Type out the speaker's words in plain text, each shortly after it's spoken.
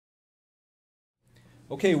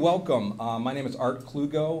Okay, welcome. My name is Art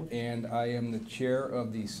Klugo, and I am the chair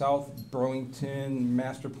of the South Burlington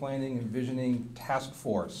Master Planning and Visioning Task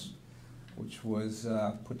Force, which was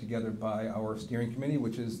put together by our steering committee,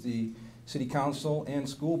 which is the City Council and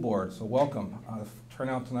School Board. So welcome. The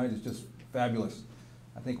turnout tonight is just fabulous.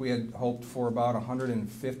 I think we had hoped for about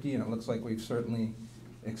 150, and it looks like we've certainly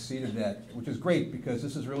exceeded that, which is great because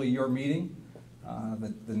this is really your meeting.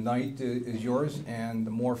 The night is yours, and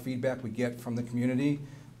the more feedback we get from the community,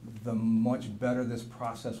 the much better this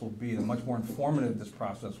process will be, the much more informative this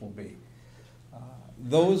process will be.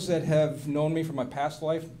 Those that have known me from my past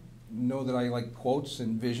life know that I like quotes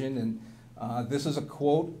and vision, and this is a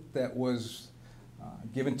quote that was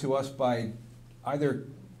given to us by either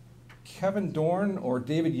Kevin Dorn or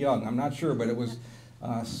David Young, I'm not sure, but it was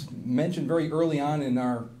mentioned very early on in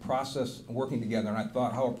our process working together, and I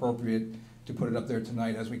thought how appropriate to put it up there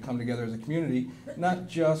tonight as we come together as a community, not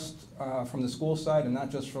just from the school side and not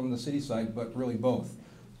just from the city side, but really both.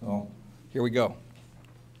 So here we go.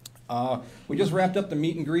 We just wrapped up the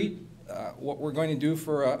meet and greet. What we're going to do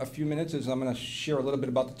for a few minutes is I'm going to share a little bit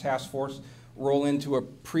about the task force, roll into a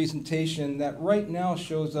presentation that right now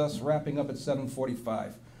shows us wrapping up at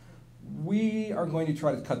 7:45. We are going to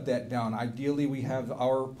try to cut that down. Ideally, we have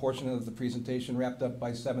our portion of the presentation wrapped up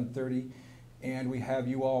by 7:30. And we have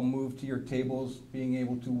you all move to your tables, being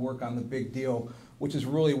able to work on the big deal, which is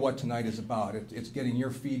really what tonight is about. It's getting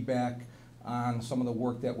your feedback on some of the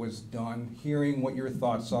work that was done, hearing what your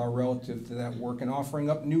thoughts are relative to that work, and offering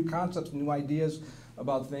up new concepts, new ideas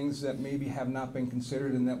about things that maybe have not been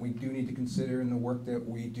considered and that we do need to consider in the work that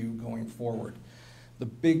we do going forward. The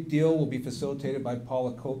big deal will be facilitated by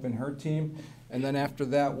Paula Cope and her team, and then after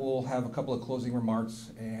that we'll have a couple of closing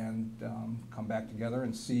remarks and come back together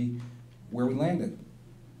and see where we landed.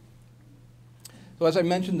 So as I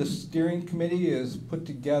mentioned, the steering committee is put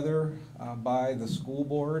together by the school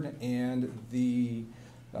board and the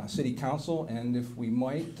city council, and if we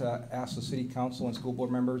might ask the city council and school board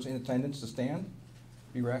members in attendance to stand,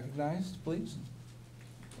 be recognized, please.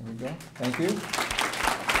 There we go. Thank you.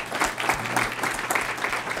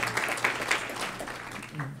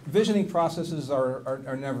 Visioning processes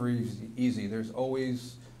are never easy. There's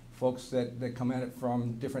always folks that come at it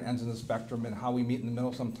from different ends of the spectrum, and how we meet in the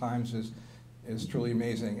middle sometimes is truly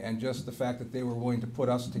amazing. And just the fact that they were willing to put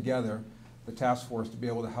us together, the task force, to be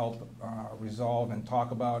able to help resolve and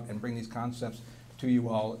talk about and bring these concepts to you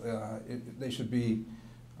all, they should be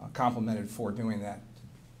complimented for doing that.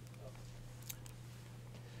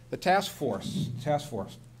 The task force,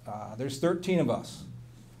 there's 13 of us.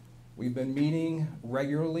 We've been meeting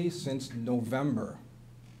regularly since November.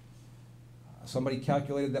 Somebody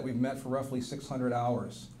calculated that we've met for roughly 600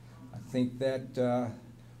 hours. I think that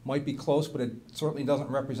might be close, but it certainly doesn't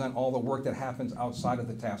represent all the work that happens outside of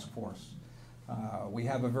the task force. We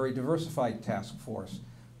have a very diversified task force.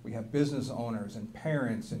 We have business owners and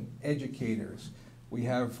parents and educators. We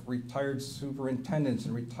have retired superintendents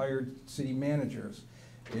and retired city managers.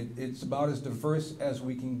 It's about as diverse as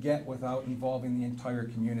we can get without involving the entire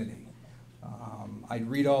community. I'd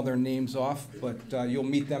read all their names off, but you'll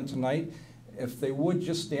meet them tonight. If they would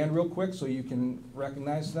just stand real quick so you can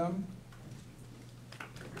recognize them.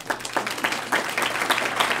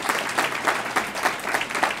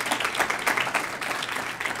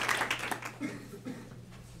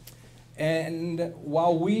 And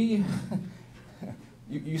while we,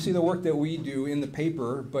 you see the work that we do in the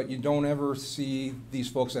paper, but you don't ever see these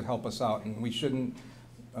folks that help us out. And we shouldn't,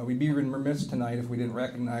 we'd be remiss tonight if we didn't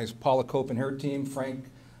recognize Paula Cope and her team, Frank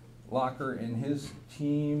Locker and his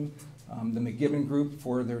team, the McGibbon Group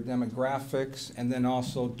for their demographics, and then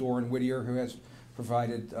also Doran Whittier, who has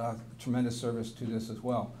provided tremendous service to this as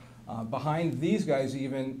well. Behind these guys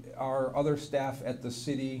even are other staff at the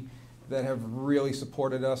city that have really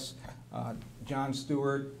supported us. John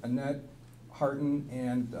Stewart, Annette Harton,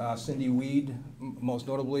 and Cindy Weed, most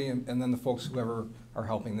notably, and then the folks who ever are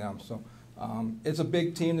helping them. So it's a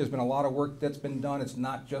big team. There's been a lot of work that's been done. It's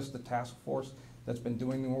not just the task force that's been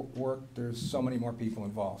doing the work. There's so many more people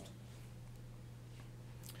involved.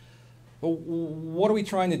 Well, what are we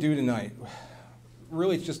trying to do tonight?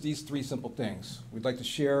 Really, it's just these three simple things. We'd like to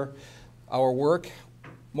share our work.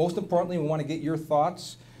 Most importantly, we want to get your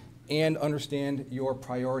thoughts and understand your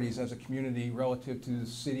priorities as a community relative to the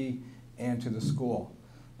city and to the school.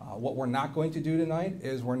 What we're not going to do tonight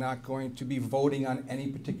is we're not going to be voting on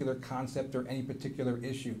any particular concept or any particular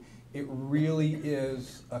issue. It really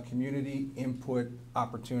is a community input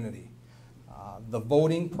opportunity. The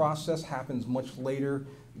voting process happens much later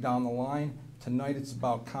down the line. Tonight it's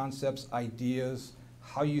about concepts, ideas,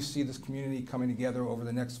 how you see this community coming together over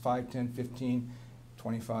the next 5, 10, 15,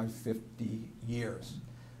 25, 50 years.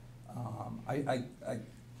 I'm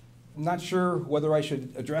not sure whether I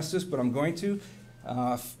should address this, but I'm going to.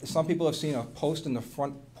 Some people have seen a post in the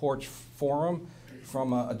Front Porch Forum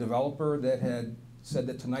from a developer that had said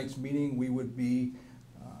that tonight's meeting we would be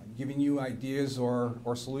giving you ideas or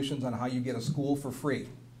solutions on how you get a school for free.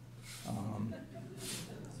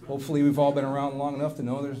 Hopefully we've all been around long enough to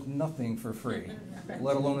know there's nothing for free,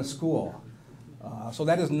 let alone a school. So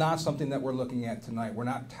that is not something that we're looking at tonight. We're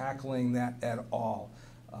not tackling that at all.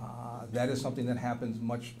 That is something that happens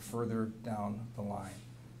much further down the line.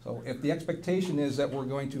 So if the expectation is that we're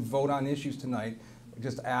going to vote on issues tonight, we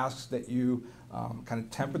just ask that you kind of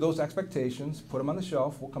temper those expectations, put them on the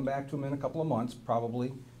shelf. We'll come back to them in a couple of months,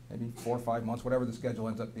 probably, maybe 4 or 5 months, whatever the schedule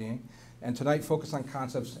ends up being. And tonight, focus on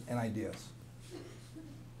concepts and ideas.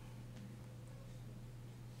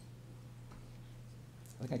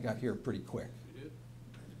 I think I got here pretty quick. You did.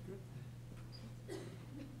 Good.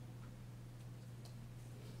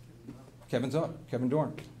 Kevin's up. Kevin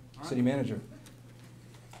Dorn, City Manager.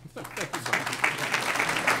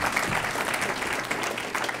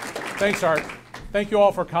 Thanks, Art. Thank you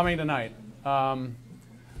all for coming tonight.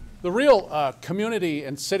 The real community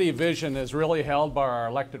and city vision is really held by our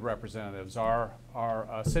elected representatives, our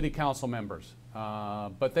city council members.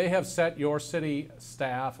 But they have set your city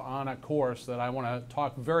staff on a course that I want to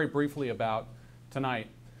talk very briefly about tonight.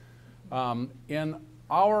 In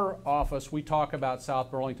our office, we talk about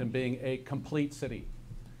South Burlington being a complete city.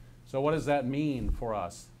 So what does that mean for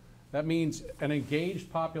us? That means an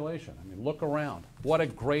engaged population. I mean, look around. What a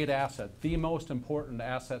great asset. The most important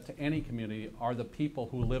asset to any community are the people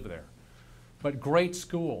who live there. But great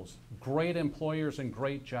schools, great employers and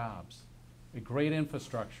great jobs, a great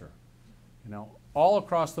infrastructure. You know, all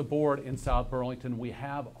across the board in South Burlington, we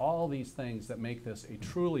have all these things that make this a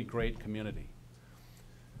truly great community.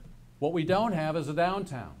 What we don't have is a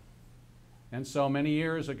downtown. And so many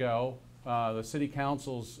years ago, the city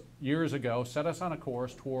councils years ago set us on a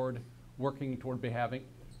course toward working toward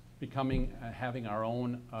having our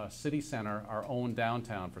own city center, our own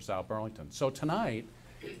downtown for South Burlington. So tonight,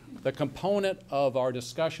 the component of our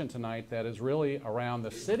discussion tonight that is really around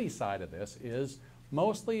the city side of this is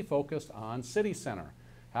mostly focused on city center.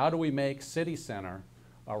 How do we make city center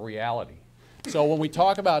a reality? So when we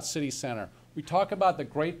talk about city center, we talk about the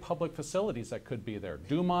great public facilities that could be there.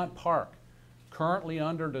 Dumont Park, currently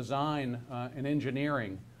under design and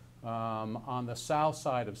engineering on the south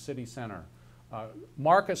side of City Center.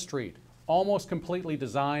 Market Street, almost completely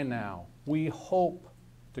designed now. We hope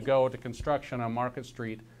to go to construction on Market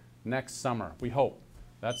Street next summer. We hope.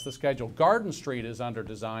 That's the schedule. Garden Street is under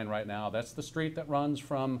design right now. That's the street that runs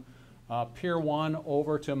from Pier 1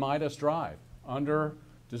 over to Midas Drive, under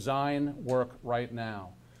design work right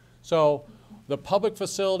now. So the public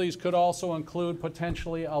facilities could also include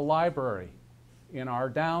potentially a library in our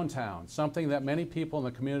downtown, something that many people in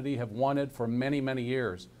the community have wanted for many, many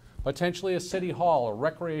years. Potentially a city hall, a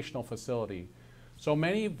recreational facility. So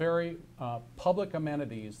many very public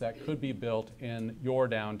amenities that could be built in your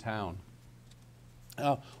downtown.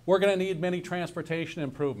 We're going to need many transportation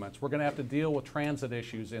improvements. We're going to have to deal with transit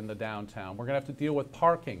issues in the downtown. We're going to have to deal with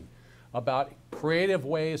parking, about creative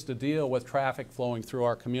ways to deal with traffic flowing through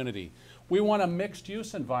our community. We want a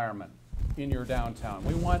mixed-use environment in your downtown.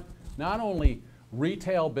 We want not only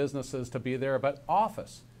retail businesses to be there, but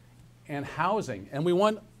office and housing. And we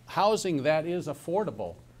want housing that is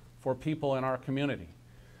affordable for people in our community.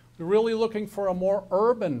 We're really looking for a more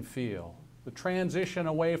urban feel, the transition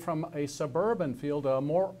away from a suburban feel to a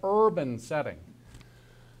more urban setting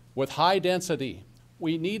with high density.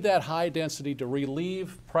 We need that high density to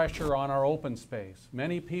relieve pressure on our open space.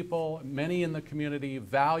 Many people, many in the community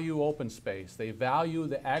value open space. They value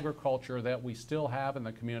the agriculture that we still have in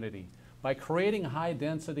the community. By creating high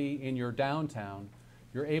density in your downtown,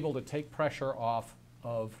 you're able to take pressure off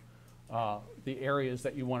of the areas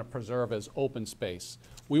that you want to preserve as open space.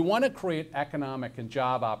 We want to create economic and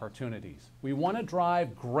job opportunities. We want to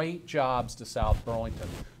drive great jobs to South Burlington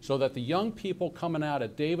so that the young people coming out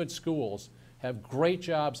of David schools have great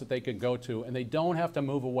jobs that they could go to, and they don't have to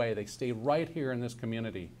move away. They stay right here in this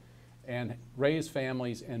community and raise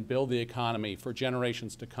families and build the economy for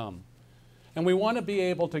generations to come. And we want to be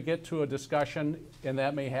able to get to a discussion, and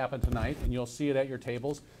that may happen tonight, and you'll see it at your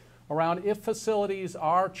tables, around if facilities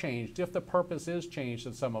are changed, if the purpose is changed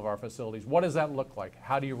in some of our facilities, what does that look like?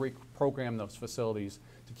 How do you reprogram those facilities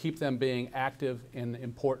to keep them being active and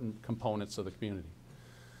important components of the community?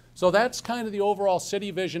 So that's kind of the overall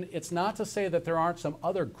city vision. It's not to say that there aren't some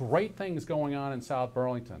other great things going on in South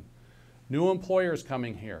Burlington. New employers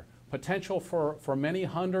coming here, potential for many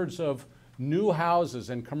hundreds of new houses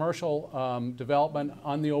and commercial development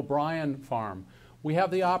on the O'Brien farm. We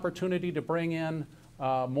have the opportunity to bring in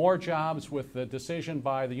more jobs with the decision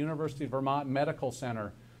by the University of Vermont Medical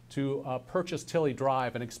Center to purchase Tilley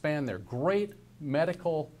Drive and expand there. Great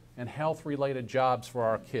medical and health-related jobs for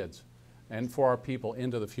our kids and for our people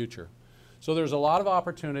into the future. So there's a lot of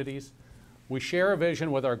opportunities. We share a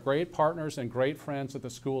vision with our great partners and great friends at the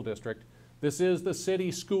school district. This is the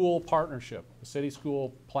city-school partnership, the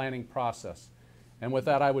city-school planning process. And with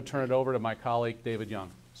that, I would turn it over to my colleague, David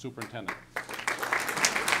Young, Superintendent.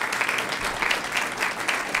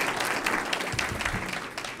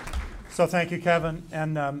 So thank you, Kevin,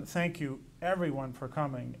 and thank you, everyone, for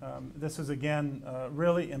coming. This is, again,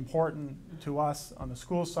 really important to us on the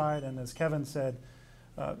school side, and as Kevin said,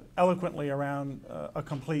 eloquently around a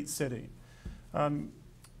complete city.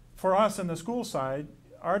 For us on the school side,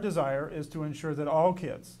 our desire is to ensure that all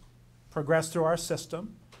kids progress through our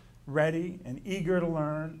system, ready and eager to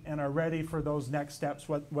learn, and are ready for those next steps,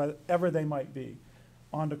 whatever they might be,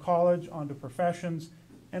 onto college, onto professions,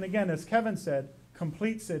 and again, as Kevin said,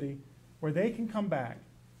 complete city, where they can come back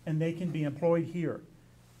and they can be employed here.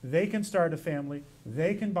 They can start a family,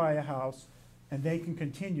 they can buy a house, and they can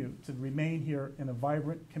continue to remain here in a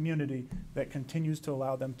vibrant community that continues to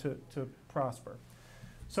allow them to prosper.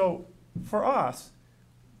 So for us,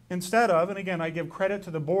 instead of, and again, I give credit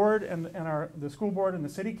to the board and the school board and the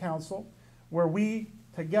city council, where we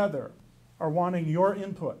together are wanting your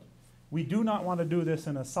input. We do not want to do this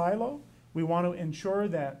in a silo. We want to ensure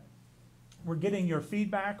that we're getting your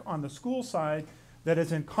feedback on the school side that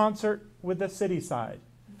is in concert with the city side.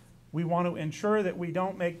 We want to ensure that we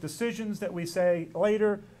don't make decisions that we say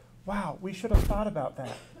later, wow, we should have thought about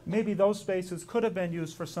that. Maybe those spaces could have been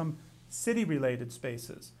used for some city-related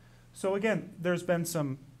spaces. So again, there's been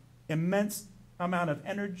some immense amount of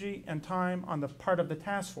energy and time on the part of the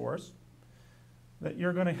task force that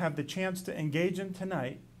you're going to have the chance to engage in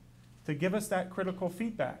tonight to give us that critical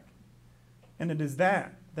feedback. And it is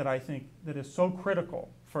that I think that is so critical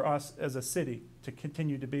for us as a city to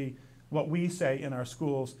continue to be what we say in our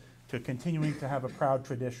schools, to continuing to have a proud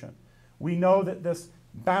tradition. We know that this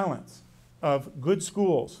balance of good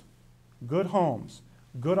schools, good homes,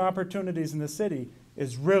 good opportunities in the city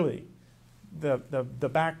is really the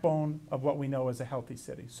backbone of what we know as a healthy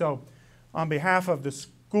city. So on behalf of the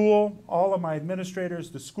school, all of my administrators,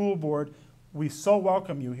 the school board, we so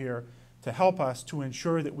welcome you here to help us to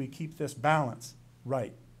ensure that we keep this balance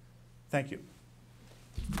right. Thank you.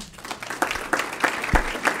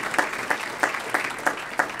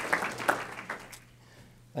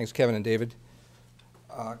 Thanks, Kevin and David.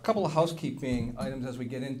 A couple of housekeeping items as we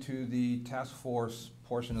get into the task force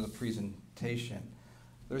portion of the presentation.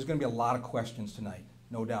 There's going to be a lot of questions tonight,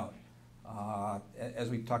 no doubt. As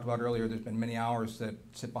we talked about earlier, there's been many hours that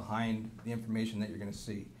sit behind the information that you're going to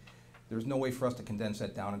see. There's no way for us to condense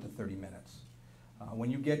that down into 30 minutes.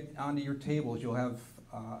 When you get onto your tables, you'll have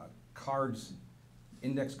cards,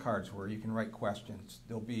 index cards, where you can write questions.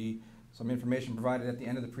 There'll be some information provided at the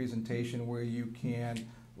end of the presentation where you can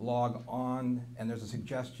log on, and there's a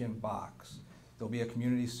suggestion box. There'll be a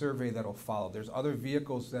community survey that'll follow. There's other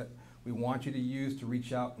vehicles that we want you to use to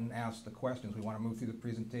reach out and ask the questions. We want to move through the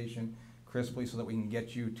presentation crisply so that we can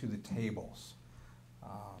get you to the tables.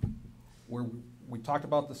 We talked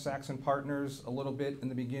about the Saxon partners a little bit in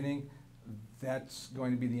the beginning. That's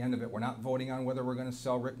going to be the end of it. We're not voting on whether we're going to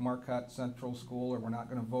sell Rick Marcotte Central School, or we're not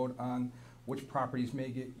going to vote on which properties may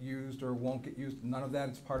get used or won't get used. None of that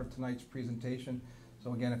is part of tonight's presentation.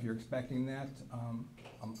 So again, if you're expecting that,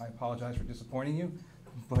 I apologize for disappointing you,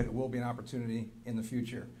 but it will be an opportunity in the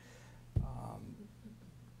future.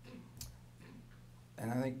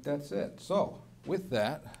 And I think that's it. So with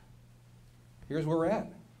that, here's where we're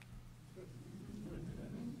at.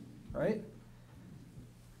 Right?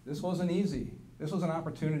 This wasn't easy. This was an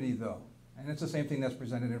opportunity, though, and it's the same thing that's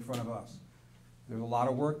presented in front of us. There's a lot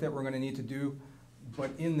of work that we're going to need to do, but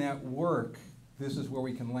in that work, this is where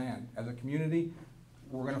we can land. As a community,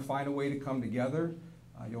 we're going to find a way to come together.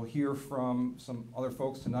 You'll hear from some other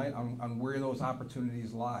folks tonight on where those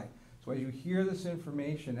opportunities lie. So as you hear this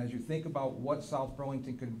information, as you think about what South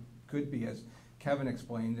Burlington could be, as Kevin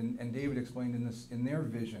explained and David explained in their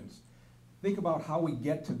visions, think about how we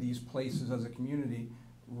get to these places as a community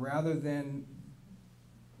rather than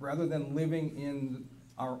living in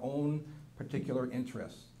our own particular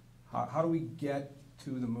interests. How do we get to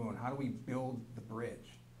the moon? How do we build the bridge?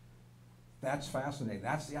 That's fascinating.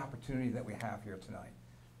 That's the opportunity that we have here tonight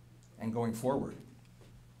and going forward.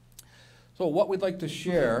 So what we'd like to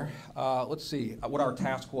share, let's see, what our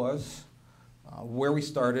task was, where we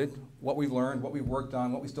started, what we learned, what we worked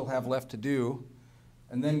on, what we still have left to do,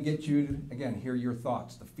 and then get you to, again, hear your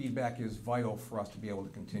thoughts. The feedback is vital for us to be able to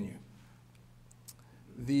continue.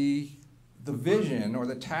 The vision or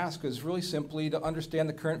the task is really simply to understand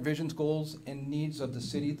the current visions, goals, and needs of the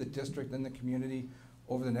city, the district, and the community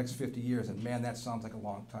over the next 50 years. And man, that sounds like a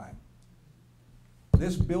long time.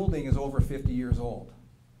 This building is over 50 years old.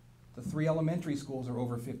 The 3 elementary schools are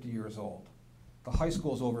over 50 years old. The high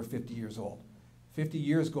school is over 50 years old. 50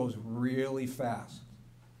 years goes really fast.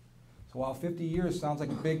 So while 50 years sounds like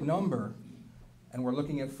a big number, and we're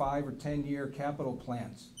looking at 5 or 10-year capital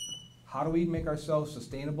plans, how do we make ourselves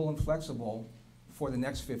sustainable and flexible for the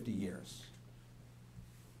next 50 years?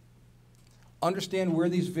 Understand where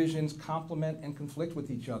these visions complement and conflict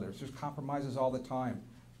with each other. There's compromises all the time.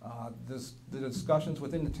 The discussions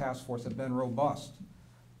within the task force have been robust.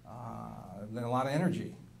 Been a lot of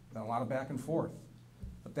energy, been a lot of back and forth.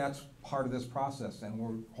 But that's part of this process, and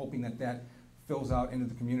we're hoping that that fills out into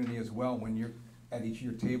the community as well when you're at each of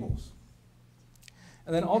your tables.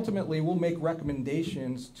 And then ultimately, we'll make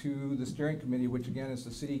recommendations to the steering committee, which again is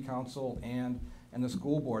the city council and the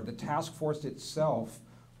school board. The task force itself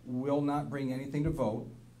will not bring anything to vote.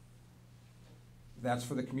 That's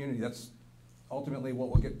for the community. That's ultimately what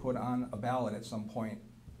will get put on a ballot at some point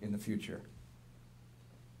in the future.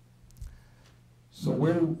 So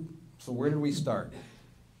where did we start?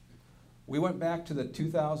 We went back to the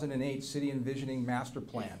 2008 City Envisioning Master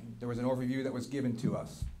Plan. There was an overview that was given to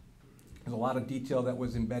us. There's a lot of detail that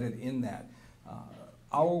was embedded in that.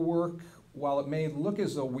 Our work, while it may look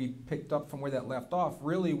as though we picked up from where that left off,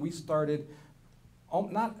 really we started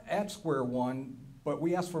not at square one, but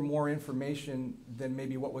we asked for more information than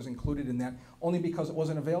maybe what was included in that, only because it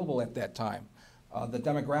wasn't available at that time. The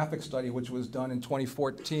demographic study, which was done in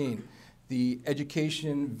 2014, the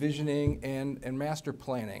education, visioning, and master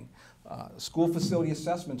planning, school facility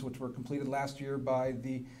assessments, which were completed last year by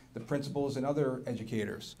the principals and other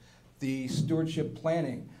educators, the stewardship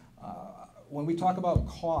planning. When we talk about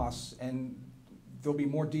costs, and there'll be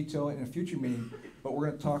more detail in a future meeting, but we're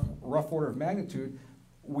going to talk rough order of magnitude,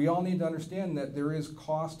 we all need to understand that there is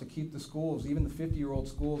cost to keep the schools, even the 50-year-old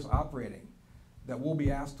schools, operating, that we'll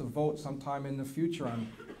be asked to vote sometime in the future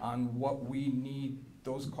on what we need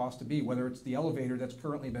those costs to be, whether it's the elevator that's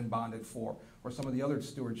currently been bonded for, or some of the other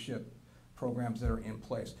stewardship programs that are in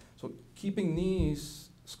place. So keeping these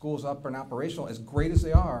schools up and operational, as great as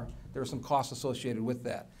they are, there are some costs associated with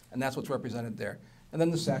that, and that's what's represented there. And then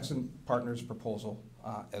the Saxon Partners proposal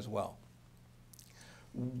as well.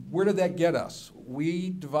 Where did that get us? We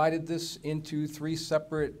divided this into 3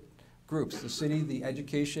 separate groups: the city, the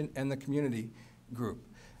education, and the community group.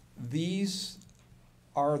 These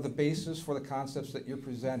are the basis for the concepts that you're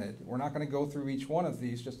presented. We're not going to go through each one of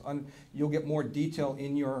these. You'll get more detail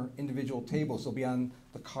in your individual tables. They'll be on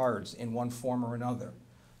the cards in one form or another.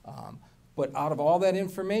 But out of all that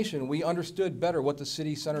information, we understood better what the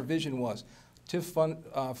city center vision was,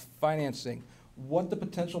 TIF financing, what the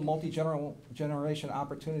potential multi-generation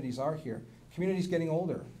opportunities are here. Community's getting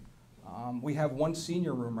older. We have 1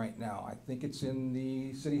 senior room right now. I think it's in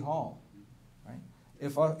the city hall. Right?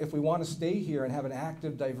 If we want to stay here and have an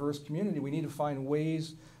active, diverse community, we need to find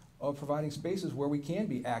ways of providing spaces where we can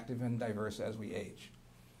be active and diverse as we age.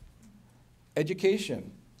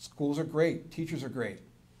 Education. Schools are great. Teachers are great.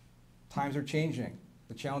 Times are changing.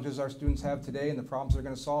 The challenges our students have today and the problems they're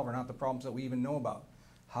going to solve are not the problems that we even know about.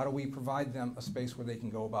 How do we provide them a space where they can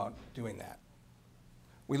go about doing that?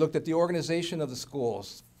 We looked at the organization of the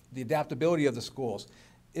schools, the adaptability of the schools.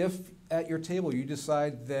 If at your table you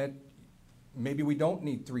decide that maybe we don't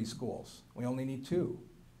need 3 schools, we only need 2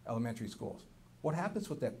 elementary schools, what happens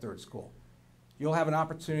with that 3rd school? You'll have an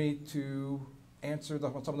opportunity to answer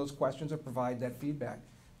some of those questions or provide that feedback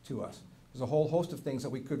to us. There's a whole host of things that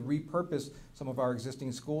we could repurpose some of our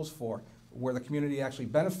existing schools for, where the community actually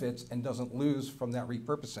benefits and doesn't lose from that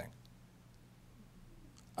repurposing.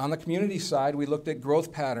 On the community side, we looked at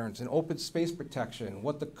growth patterns and open space protection,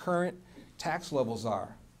 what the current tax levels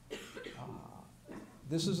are.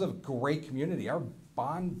 This is a great community. Our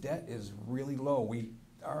bond debt is really low.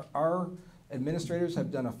 Our administrators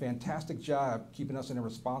have done a fantastic job keeping us in a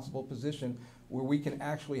responsible position where we can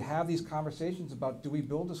actually have these conversations about, do we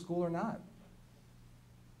build a school or not?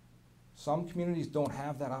 Some communities don't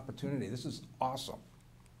have that opportunity. This is awesome.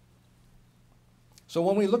 So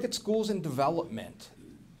when we look at schools in development,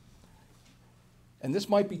 and this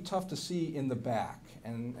might be tough to see in the back,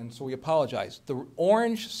 and so we apologize. The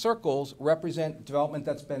orange circles represent development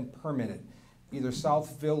that's been permitted, either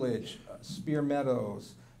South Village, Spear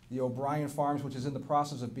Meadows, the O'Brien Farms, which is in the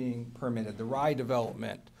process of being permitted, the Rye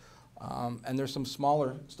development, and there's some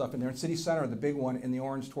smaller stuff in there. And City Center, the big one in the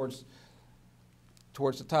orange towards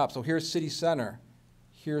the top. So here's City Center.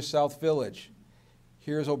 Here's South Village.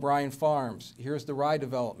 Here's O'Brien Farms. Here's the Rye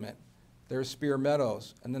development. There's Spear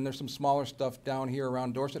Meadows. And then there's some smaller stuff down here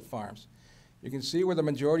around Dorset Farms. You can see where the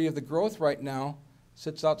majority of the growth right now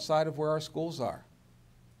sits outside of where our schools are.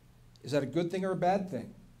 Is that a good thing or a bad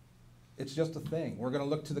thing? It's just a thing. We're going to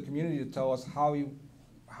look to the community to tell us how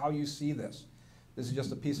you see this. This is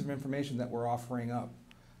just a piece of information that we're offering up.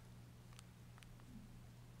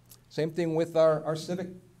 Same thing with our civic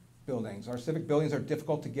buildings. Our civic buildings are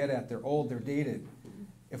difficult to get at. They're old, they're dated.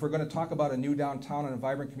 If we're going to talk about a new downtown and a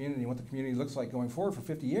vibrant community and what the community looks like going forward for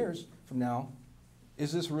 50 years from now,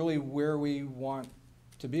 is this really where we want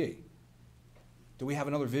to be? Do we have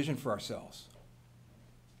another vision for ourselves?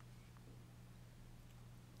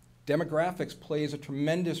 Demographics plays a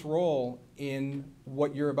tremendous role in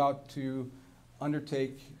what you're about to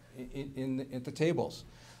undertake at the tables.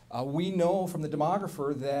 We know from the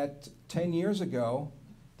demographer that 10 years ago,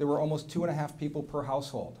 there were almost 2.5 people per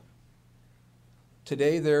household.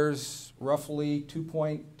 Today, there's roughly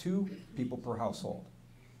 2.2 people per household.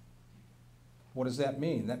 What does that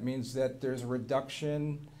mean? That means that there's a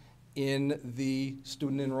reduction in the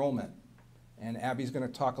student enrollment. And Abby's going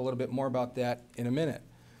to talk a little bit more about that in a minute.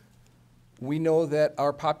 We know that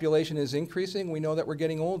our population is increasing. We know that we're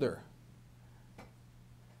getting older.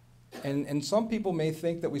 And some people may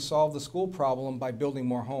think that we solve the school problem by building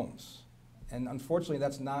more homes. And unfortunately,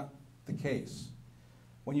 that's not the case.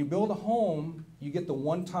 When you build a home, you get the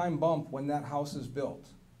one-time bump when that house is built.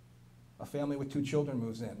 A family with 2 children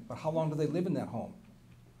moves in. But how long do they live in that home?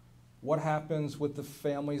 What happens with the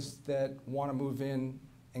families that want to move in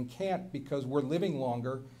and can't because we're living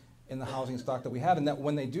longer in the housing stock that we have, and that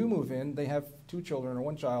when they do move in, they have 2 children or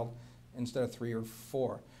 1 child instead of 3 or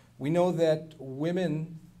 4. We know that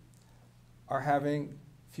women are having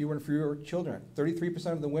fewer and fewer children.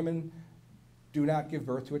 33% of the women do not give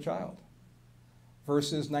birth to a child,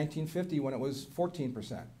 versus 1950 when it was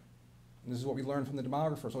 14%. And this is what we learned from the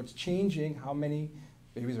demographer. So it's changing how many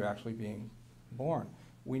babies are actually being born.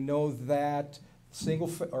 We know that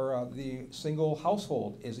the single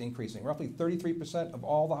household is increasing. Roughly 33% of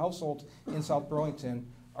all the households in South Burlington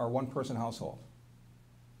are one-person household.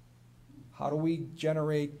 How do we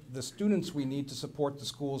generate the students we need to support the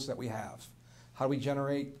schools that we have? How do we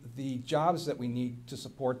generate the jobs that we need to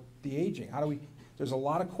support the aging? There's a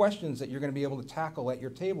lot of questions that you're going to be able to tackle at your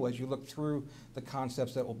table as you look through the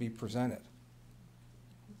concepts that will be presented.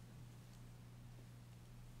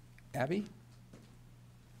 Abby?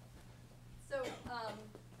 So,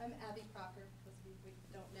 I'm Abby Crocker, for those of you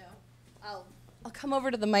who don't know. I'll come over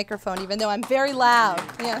to the microphone, even though I'm very loud.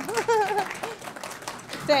 Yeah.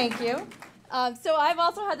 Thank you. So I've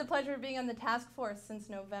also had the pleasure of being on the task force since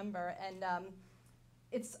November, and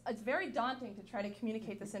it's very daunting to try to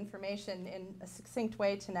communicate this information in a succinct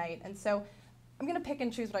way tonight. And so I'm going to pick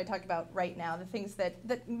and choose what I talk about right now, the things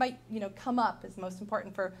that might come up as most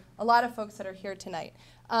important for a lot of folks that are here tonight.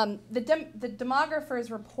 The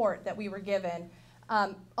demographer's report that we were given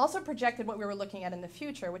also projected what we were looking at in the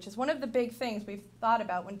future, which is one of the big things we've thought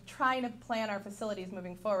about when trying to plan our facilities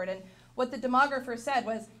moving forward. And what the demographer said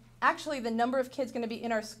was, actually the number of kids going to be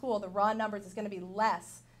in our school, the raw numbers, is going to be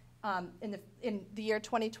less in the year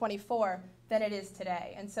 2024 than it is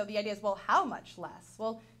today. And so the idea is, well, how much less?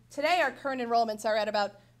 Well, today our current enrollments are at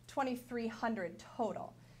about 2,300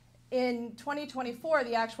 total. In 2024,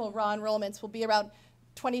 the actual raw enrollments will be around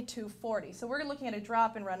 2,240. So we're looking at a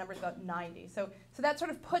drop in raw numbers about 90. So that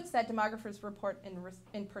sort of puts that demographer's report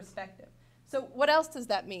in perspective. So what else does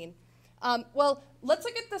that mean? Well, let's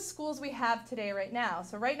look at the schools we have today right now.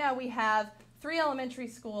 So right now we have 3 elementary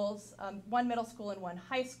schools, 1 middle school, and 1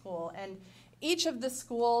 high school. And each of the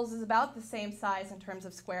schools is about the same size in terms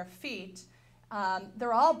of square feet.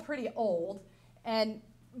 They're all pretty old.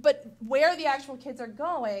 But where the actual kids are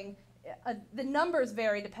going, the numbers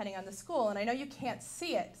vary depending on the school. And I know you can't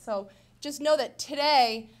see it. So just know that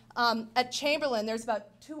today at Chamberlain, there's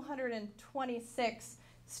about 226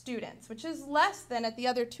 students, which is less than at the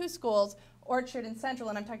other 2 schools, Orchard and Central,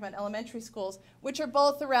 and I'm talking about elementary schools, which are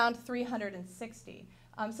both around 360.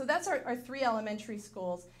 So that's our 3 elementary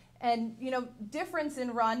schools. And difference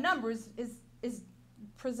in raw numbers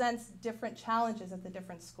presents different challenges at the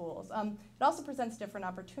different schools. It also presents different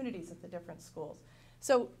opportunities at the different schools.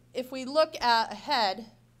 So if we look ahead,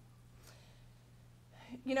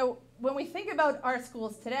 when we think about our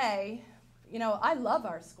schools today, I love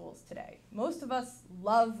our schools today. Most of us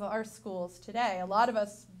love our schools today. A lot of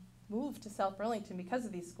us moved to South Burlington because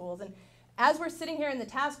of these schools. And as we're sitting here in the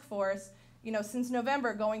task force, since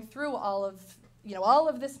November, going through all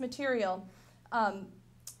of this material,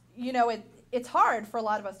 it's hard for a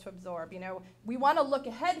lot of us to absorb. You know, we want to look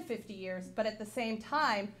ahead 50 years, but at the same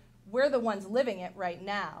time, we're the ones living it right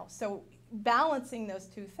now. So balancing those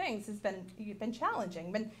two things has been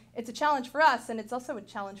challenging. But it's a challenge for us, and it's also a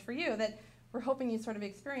challenge for you that we're hoping you sort of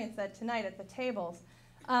experience that tonight at the tables.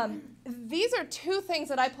 These are two things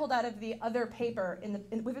that I pulled out of the other paper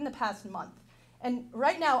within the past month. And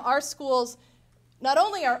right now, our schools not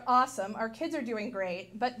only are awesome, our kids are doing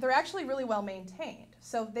great, but they're actually really well maintained.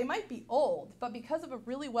 So they might be old, but because of a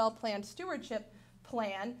really well-planned stewardship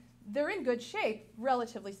plan, they're in good shape,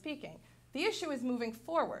 relatively speaking. The issue is moving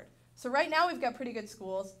forward. So right now we've got pretty good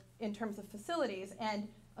schools in terms of facilities and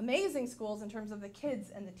amazing schools in terms of the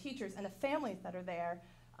kids and the teachers and the families that are there.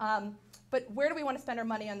 But where do we want to spend our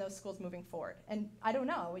money on those schools moving forward? And I don't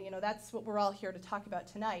know. You know, that's what we're all here to talk about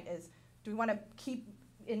tonight is, do we want to keep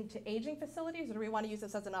into aging facilities, or do we want to use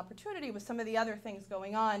this as an opportunity with some of the other things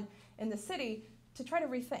going on in the city to try to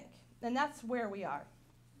rethink? And that's where we are.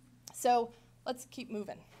 So let's keep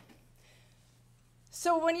moving.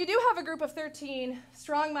 So when you do have a group of 13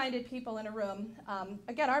 strong-minded people in a room,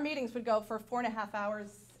 again, our meetings would go for 4.5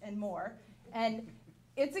 hours and more. And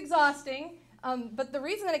it's exhausting, but the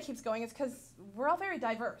reason that it keeps going is because we're all very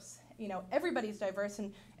diverse. You know, everybody's diverse,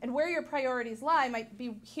 and where your priorities lie might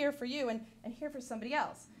be here for you and here for somebody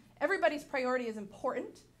else. Everybody's priority is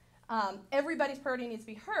important. Everybody's priority needs to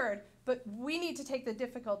be heard, but we need to take the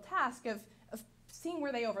difficult task of seeing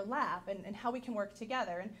where they overlap and how we can work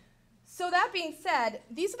together. And so that being said,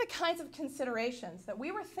 these are the kinds of considerations that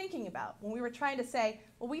we were thinking about when we were trying to say,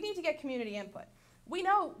 well, we need to get community input. We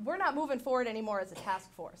know we're not moving forward anymore as a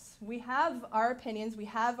task force. We have our opinions, we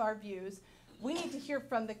have our views. We need to hear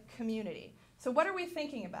from the community. So what are we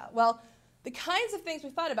thinking about? Well, the kinds of things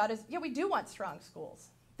we thought about is, yeah, we do want strong schools.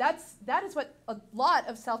 That is what a lot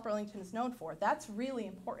of South Burlington is known for. That's really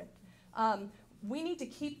important. We need to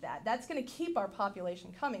keep that. That's going to keep our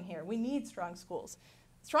population coming here. We need strong schools.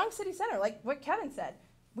 Strong city center, like what Kevin said.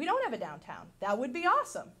 We don't have a downtown. That would be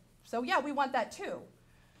awesome. So yeah, we want that too.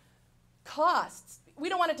 Costs. We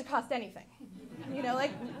don't want it to cost anything. You know,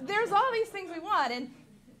 like there's all these things we want, and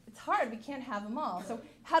it's hard. We can't have them all. So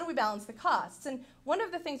how do we balance the costs? And one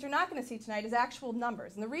of the things you're not going to see tonight is actual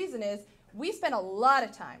numbers. And the reason is we spent a lot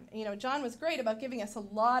of time. You know, John was great about giving us a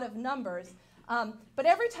lot of numbers. But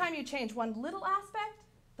every time you change one little aspect,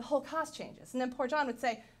 the whole cost changes. And then poor John would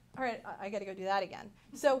say, all right, I got to go do that again.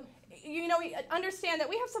 So, you know, we understand that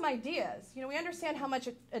we have some ideas. You know, we understand how much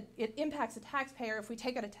it impacts a taxpayer if we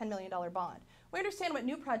take out a $10 million bond. We understand what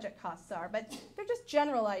new project costs are, but they're just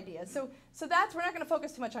general ideas. So that's, we're not going to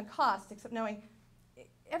focus too much on cost, except knowing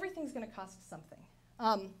everything's going to cost something.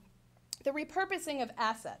 The repurposing of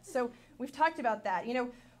assets. So we've talked about that. You know,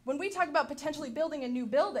 when we talk about potentially building a new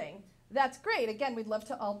building, that's great. Again, we'd love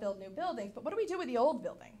to all build new buildings, but what do we do with the old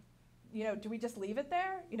building? You know, do we just leave it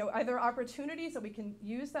there? You know, are there opportunities that we can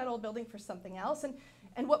use that old building for something else?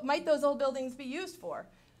 And what might those old buildings be used for?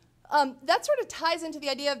 That sort of ties into the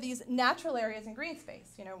idea of these natural areas and green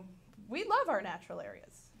space. You know, we love our natural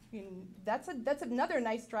areas. You know, that's another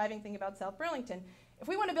nice driving thing about South Burlington. If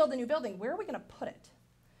we want to build a new building, where are we going to put it?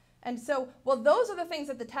 And so, well, those are the things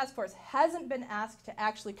that the task force hasn't been asked to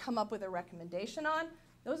actually come up with a recommendation on.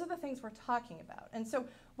 Those are the things we're talking about. And so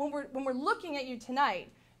when we're looking at you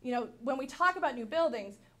tonight, you know, when we talk about new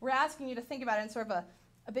buildings, we're asking you to think about it in sort of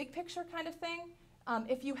a big picture kind of thing.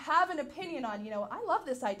 If you have an opinion on, you know, I love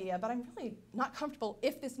this idea, but I'm really not comfortable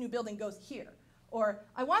if this new building goes here. Or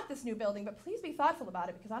I want this new building, but please be thoughtful about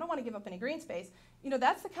it because I don't want to give up any green space. You know,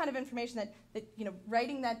 that's the kind of information that you know,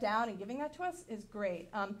 writing that down and giving that to us is great.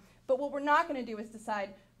 But what we're not going to do is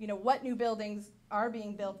decide, you know, what new buildings are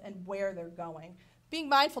being built and where they're going. Being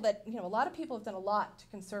mindful that, you know, a lot of people have done a lot to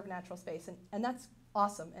conserve natural space, and that's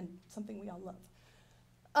awesome and something we all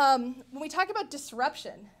love. When we talk about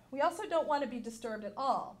disruption, we also don't want to be disturbed at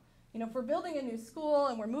all. You know, if we're building a new school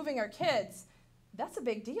and we're moving our kids, that's a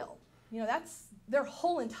big deal. You know, that's their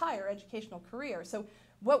whole entire educational career. So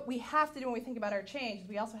what we have to do when we think about our change is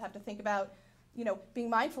we also have to think about, you know, being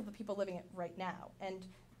mindful of the people living it right now. And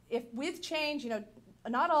if with change, you know,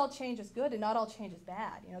 not all change is good and not all change is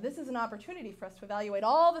bad. You know, this is an opportunity for us to evaluate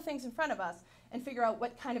all the things in front of us and figure out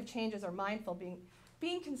what kind of changes are mindful,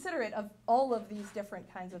 being considerate of all of these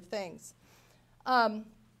different kinds of things.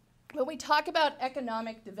 When we talk about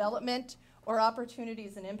economic development or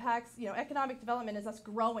opportunities and impacts, you know, economic development is us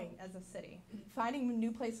growing as a city, finding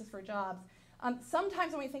new places for jobs.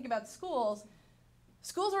 Sometimes when we think about schools,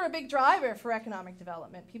 schools are a big driver for economic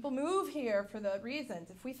development. People move here for the reasons.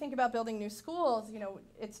 If we think about building new schools, you know,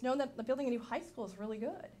 it's known that building a new high school is really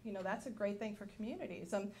good. You know, that's a great thing for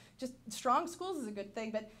communities. Just strong schools is a good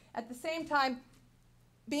thing, but at the same time,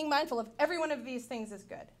 being mindful of every one of these things is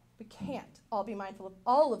good. We can't all be mindful of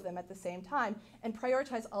all of them at the same time and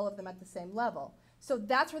prioritize all of them at the same level. So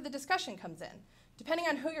that's where the discussion comes in. Depending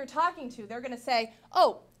on who you're talking to, they're going to say,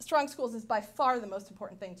 oh, strong schools is by far the most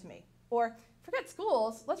important thing to me. Or forget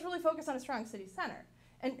schools, let's really focus on a strong city center.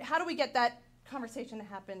 And how do we get that conversation to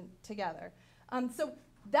happen together? So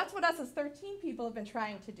that's what us as 13 people have been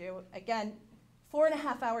trying to do. Again,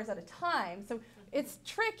 4.5 hours at a time. So it's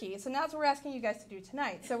tricky. So now that's what we're asking you guys to do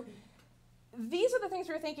tonight. So these are the things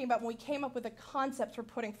we were thinking about when we came up with the concepts we're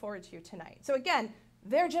putting forward to you tonight. So again,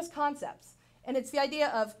 they're just concepts. And it's the idea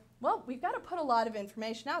of, well, we've got to put a lot of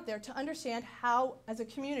information out there to understand how, as a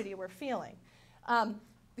community, we're feeling.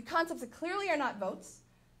 The concepts that clearly are not votes.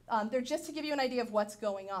 They're just to give you an idea of what's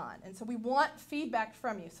going on. And so we want feedback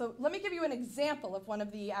from you. So let me give you an example of one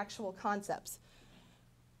of the actual concepts.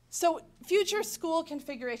 So future school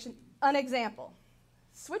configuration, an example.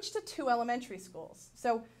 Switch to 2 elementary schools.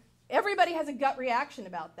 So everybody has a gut reaction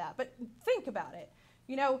about that, but think about it.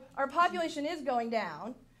 You know, our population is going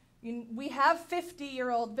down. We have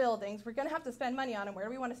 50-year-old buildings. We're going to have to spend money on them. Where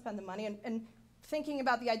do we want to spend the money? And thinking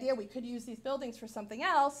about the idea we could use these buildings for something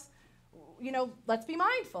else, you know, let's be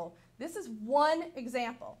mindful. This is one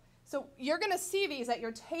example. So you're going to see these at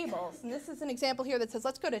your tables. And this is an example here that says,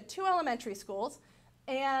 let's go to 2 elementary schools,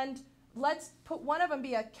 and let's put one of them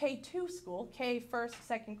be a K2 school, K first,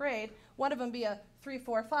 second grade. One of them be a 3,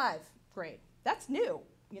 4, 5 grade. That's new.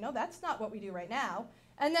 You know, that's not what we do right now.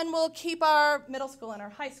 And then we'll keep our middle school and our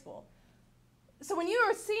high school. So when you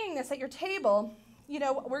are seeing this at your table, you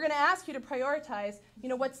know, we're going to ask you to prioritize, you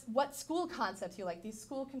know, what school concepts you like, these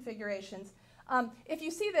school configurations. If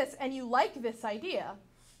you see this and you like this idea,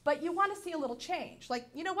 but you want to see a little change, like,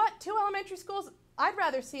 you know what, 2 elementary schools, I'd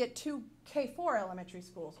rather see it 2 K4 elementary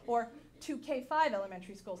schools or 2 K5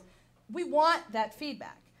 elementary schools. We want that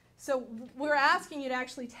feedback. So we're asking you to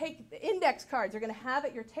actually take the index cards you're going to have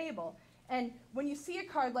at your table. And when you see a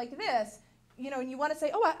card like this, you know, and you want to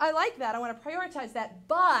say, oh, I like that, I want to prioritize that,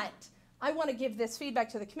 but I want to give this feedback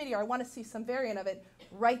to the committee, or I want to see some variant of it,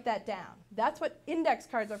 write that down. That's what index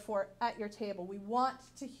cards are for at your table. We want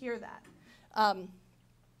to hear that. Thank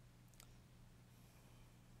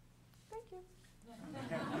you.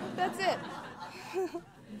 That's it.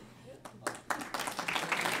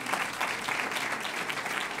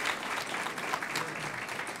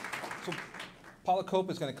 So Paula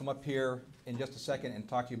Cope is going to come up here in just a second and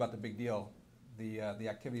talk to you about the big deal, the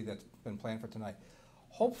activity that's been planned for tonight.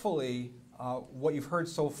 Hopefully, what you've heard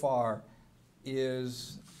so far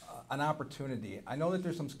is an opportunity. I know that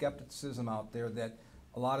there's some skepticism out there that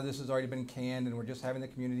a lot of this has already been canned and we're just having the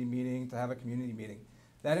community meeting to have a community meeting.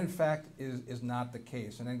 That, in fact, is not the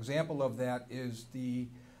case. An example of that is the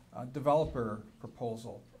developer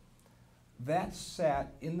proposal. That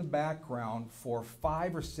sat in the background for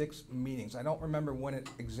 5 or 6 meetings. I don't remember when it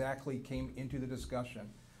exactly came into the discussion,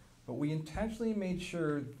 but we intentionally made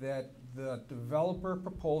sure that the developer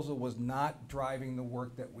proposal was not driving the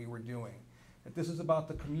work that we were doing. That this is about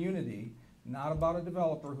the community, not about a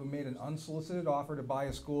developer who made an unsolicited offer to buy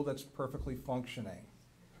a school that's perfectly functioning.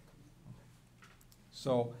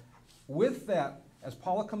 So with that, as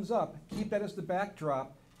Paula comes up, keep that as the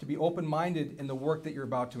backdrop to be open-minded in the work that you're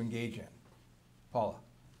about to engage in. Paula.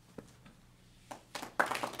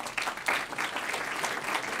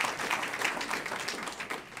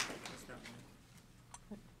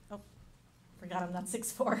 Oh, forgot I'm not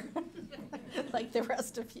 6'4", like the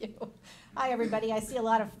rest of you. Hi, everybody. I see a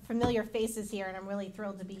lot of familiar faces here, and I'm really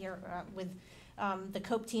thrilled to be here with the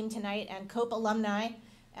COPE team tonight and COPE alumni.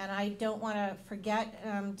 And I don't want to forget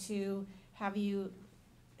to have you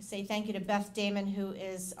say thank you to Beth Damon, who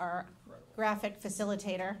is our graphic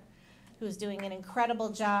facilitator, who's doing an incredible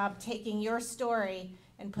job taking your story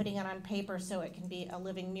and putting it on paper so it can be a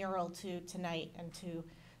living mural to tonight and to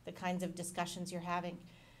the kinds of discussions you're having.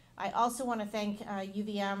 I also want to thank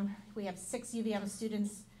UVM. We have 6 UVM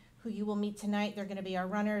students who you will meet tonight. They're going to be our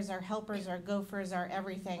runners, our helpers, our gophers, our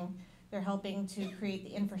everything. They're helping to create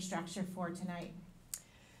the infrastructure for tonight.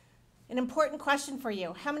 An important question for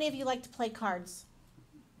you. How many of you like to play cards?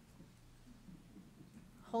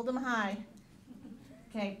 Hold them high.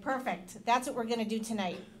 Okay, perfect. That's what we're going to do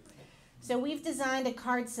tonight. So we've designed a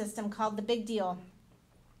card system called the Big Deal.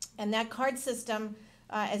 And that card system,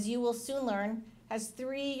 as you will soon learn, has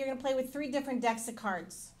you're going to play with 3 different decks of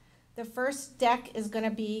cards. The first deck is going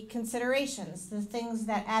to be considerations, the things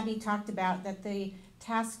that Abby talked about that the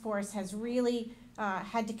task force has really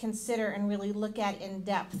had to consider and really look at in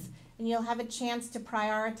depth. And you'll have a chance to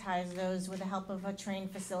prioritize those with the help of a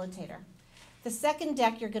trained facilitator. The second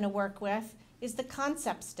deck you're going to work with is the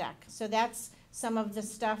concepts deck. So that's some of the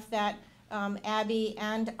stuff that Abby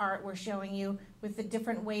and Art were showing you with the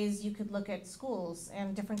different ways you could look at schools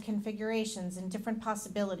and different configurations and different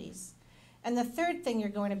possibilities. And the third thing you're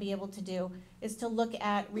going to be able to do is to look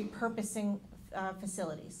at repurposing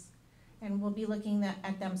facilities. And we'll be looking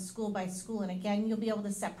at them school by school, and again, you'll be able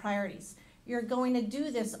to set priorities. You're going to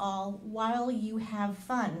do this all while you have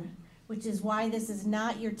fun, which is why this is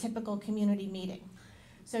not your typical community meeting.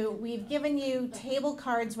 So we've given you table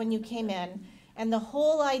cards when you came in, and the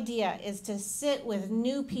whole idea is to sit with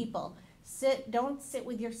new people. Don't sit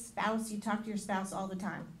with your spouse. You talk to your spouse all the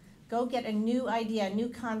time. Go get a new idea, a new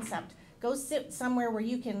concept. Go sit somewhere where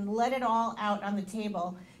you can let it all out on the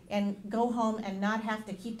table and go home and not have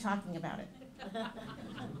to keep talking about it.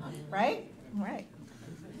 Right? Right.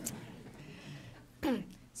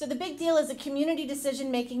 So the big deal is a community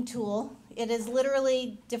decision-making tool. It is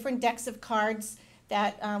literally different decks of cards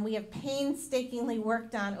that we have painstakingly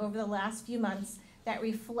worked on over the last few months that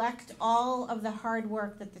reflect all of the hard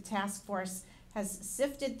work that the task force has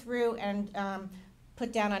sifted through and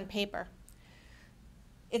put down on paper.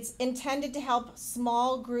 It's intended to help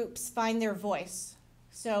small groups find their voice.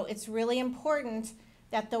 So it's really important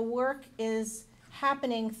that the work is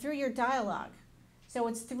happening through your dialogue. So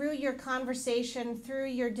it's through your conversation, through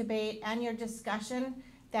your debate and your discussion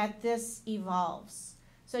that this evolves.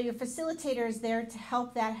 So your facilitator is there to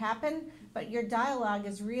help that happen, but your dialogue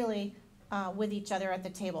is really with each other at the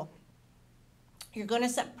table. You're going to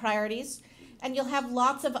set priorities, and you'll have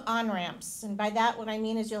lots of on-ramps. And by that, what I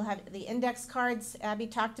mean is you'll have the index cards Abby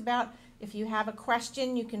talked about. If you have a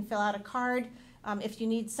question, you can fill out a card. If you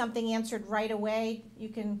need something answered right away,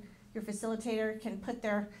 your facilitator can put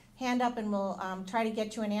their hand up and we'll try to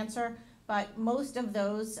get you an answer. But most of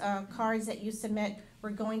those cards that you submit,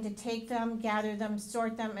 we're going to take them, gather them,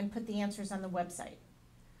 sort them, and put the answers on the website.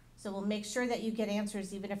 So we'll make sure that you get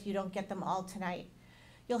answers even if you don't get them all tonight.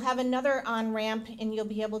 You'll have another on-ramp and you'll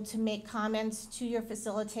be able to make comments to your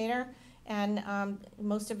facilitator. And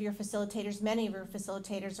most of your facilitators, many of your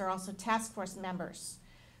facilitators are also task force members.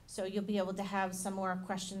 So you'll be able to have some more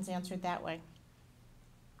questions answered that way.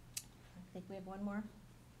 I think we have one more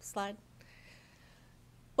slide.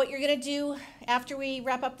 What you're going to do after we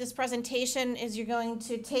wrap up this presentation is you're going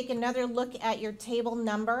to take another look at your table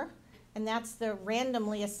number, and that's the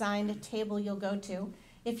randomly assigned table you'll go to.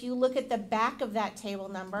 If you look at the back of that table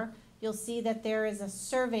number, you'll see that there is a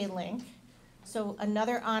survey link. So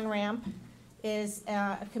another on-ramp is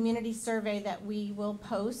a community survey that we will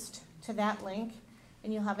post to that link,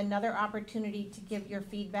 and you'll have another opportunity to give your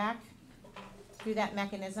feedback through that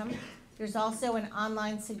mechanism. There's also an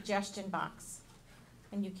online suggestion box,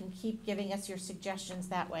 and you can keep giving us your suggestions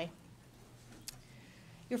that way.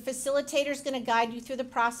 Your facilitator is going to guide you through the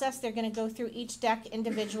process. They're going to go through each deck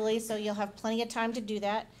individually, so you'll have plenty of time to do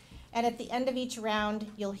that. And at the end of each round,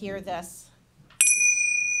 you'll hear this.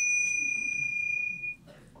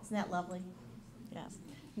 Isn't that lovely? Yes.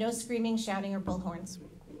 No screaming, shouting, or bullhorns.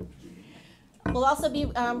 We'll also be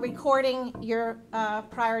recording your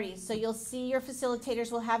priorities. So you'll see your facilitators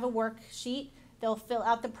will have a worksheet. They'll fill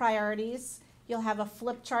out the priorities. You'll have a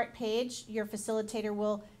flip chart page. Your facilitator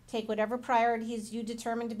will take whatever priorities you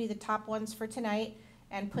determine to be the top ones for tonight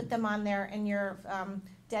and put them on there, and your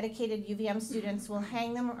dedicated UVM students will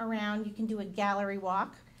hang them around. You can do a gallery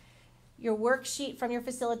walk. Your worksheet from your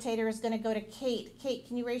facilitator is going to go to Kate. Kate,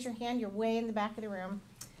 can you raise your hand? You're way in the back of the room.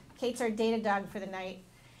 Kate's our data dog for the night.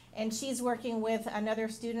 And she's working with another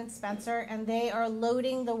student, Spencer, and they are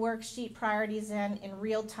loading the worksheet priorities in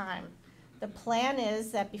real time. The plan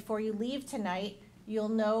is that before you leave tonight, you'll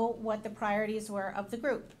know what the priorities were of the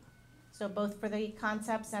group. So both for the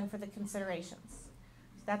concepts and for the considerations.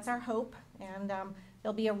 So that's our hope, and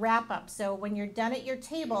there'll be a wrap-up. So when you're done at your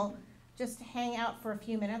table, just hang out for a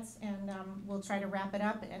few minutes, and we'll try to wrap it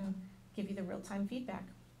up and give you the real-time feedback.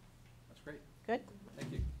 That's great. Good?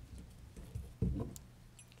 Thank you.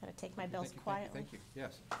 Gotta take my bills quietly. Thank you.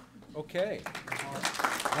 Yes. Okay.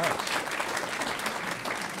 All right.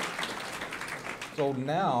 So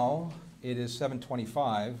now it is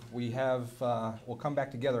 7:25. We have, we'll come back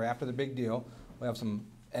together after the big deal. We'll have some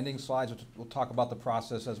ending slides. We'll talk about the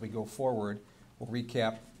process as we go forward. We'll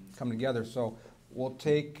recap, come together. So we'll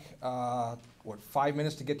take, 5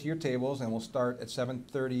 minutes to get to your tables, and we'll start at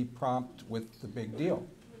 7:30 prompt with the big deal.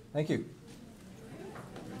 Thank you.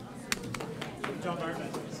 John Martin.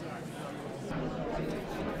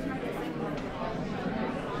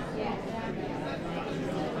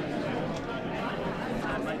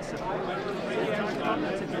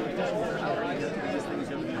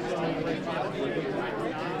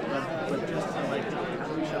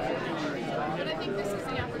 But I think this is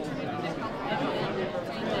the opportunity to help everyone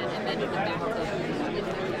and then come back to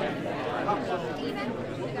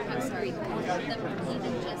want them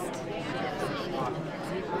even just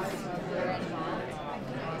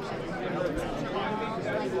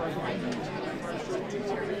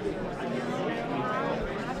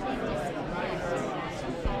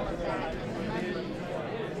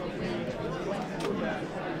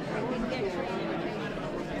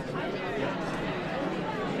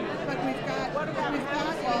But we've got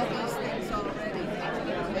all these things already.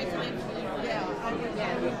 Yeah, I would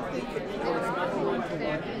think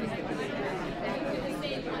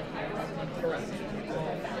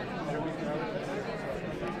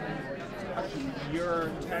Your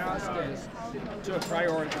task is to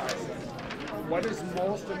prioritize. What is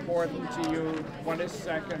most important to you? What is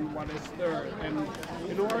second? What is third? And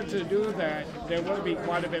in order to do that, there will be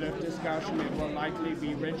quite a bit of discussion. It will likely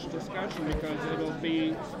be rich discussion because it'll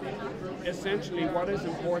be essentially what is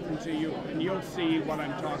important to you. And you'll see what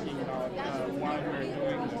I'm talking about while we're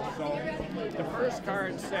doing this. So the first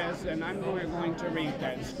card says, and I'm going to read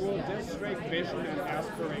that, school district vision and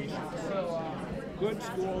aspirations. Good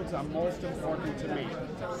schools are most important to me.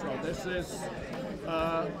 So this is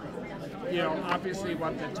obviously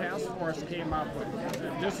what the task force came up with.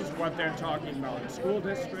 This is what they're talking about. School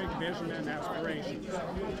district, vision, and aspirations.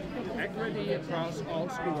 Equity across all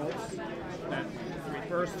schools. That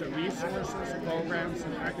refers to resources, programs,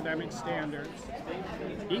 and academic standards.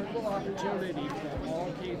 Equal opportunity for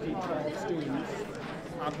all K-12 students.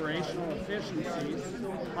 Operational efficiencies,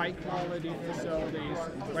 high-quality facilities,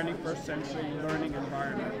 and 21st century learning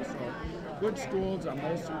environment. So good schools are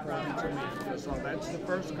most important to me. So that's the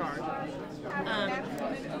first card.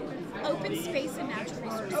 Open space and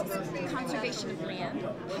natural resources, conservation of land,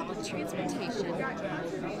 public transportation,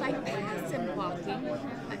 bike paths and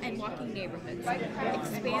walking neighborhoods,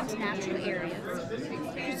 expand natural areas,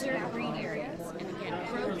 preserve green areas, and again,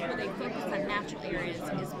 growth where they focus on natural areas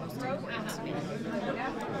is most important to me.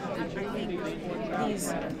 I think these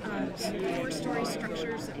four-story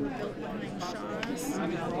structures that were built behind Shaw's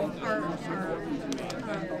are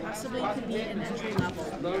possibly could be an entry level.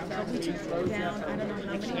 We took down, I don't know how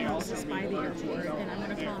many houses by the airport, and I'm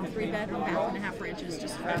going to call them 3-bedroom, bath-and-a-half ranches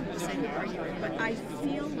just for the sake of argument. But I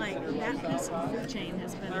feel like that piece of the food chain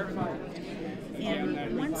has been removed.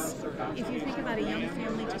 And once, if you think about a young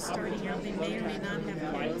family just starting out, they may or may not have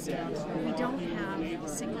kids. We don't have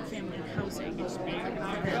single-family housing for them.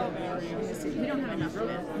 We don't have enough of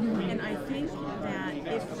it. And I think that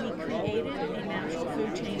if we created a natural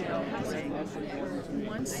food chain of housing,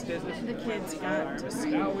 once the kids got to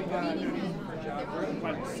school,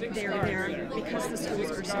 they're there because the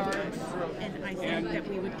schools are so good. And I think that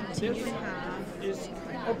we would continue to have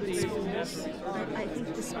open schools, but I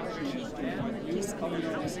think this key component piece of the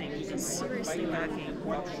housing is seriously lacking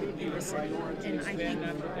in the city. And I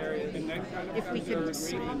think if we could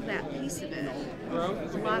solve that piece of it, a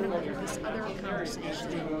lot of this other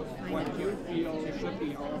conversation kind of,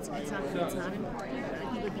 it's not important, but I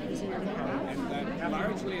think it would be easier to have.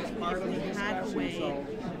 Largely as part of the If we had a way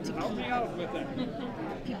to help me out with it.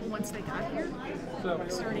 people, once they got here,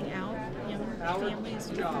 starting out, young families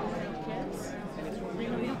with kids, we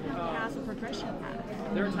don't have a path of progression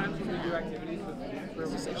path. There are times when we do activities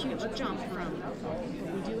with It's a huge jump from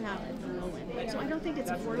what we do have at the low end. So I don't think it's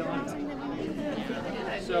affordable housing that we need.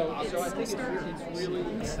 So I think it's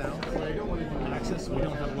really south access. We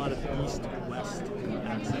don't have a lot of east-west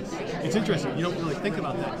access. It's interesting. You don't really think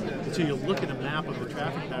about that until you look at a map of the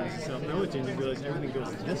traffic patterns in South Burlington. You realize everything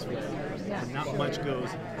goes this way, and not much goes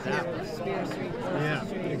that way. Yeah,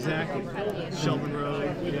 exactly. Shelburne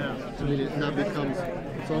Road. Yeah. I mean, it now becomes,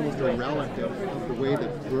 it's almost a relic of the way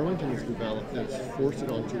that Burlington is developed that's forced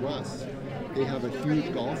it onto us. They have a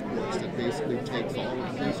huge golf course that basically takes all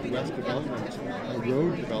of the east-west development,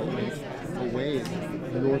 road development away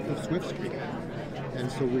north of Swift Street.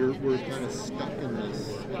 And so we're kind of stuck in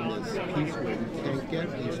this piece where we can't get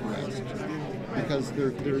east-west because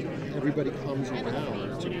everybody comes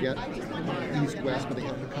around to get east-west, but they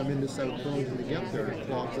have to come into South Burlington to get there. It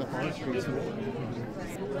clogs up our streets more.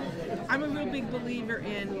 I'm a real big believer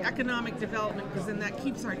in economic development because then that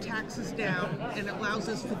keeps our taxes down and allows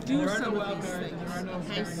us to do some of these things.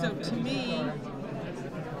 Okay, so to me,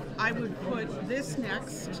 I would put this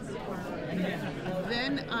next.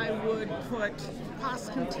 Then I would put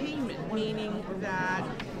cost containment, meaning that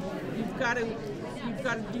you've got to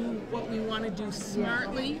do what we want to do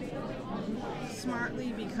smartly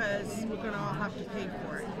because we're going to all have to pay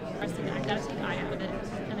for it. I got to take the eye out of it,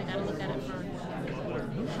 and I got to look at it for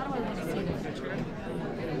how do I want to see the future?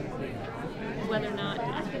 Whether or not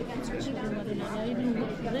I think it's even whether or not I even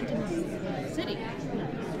lived in this city,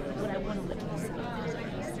 would I want to live in this city?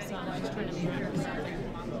 So I'm just trying to figure something.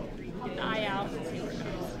 Get the eye out and see where it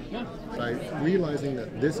goes. by realizing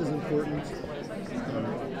that this is important.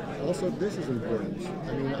 Also, this is important.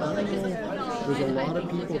 I mean, I don't know, there's a lot of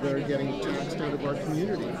people that are getting taxed out of our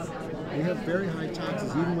community. We have very high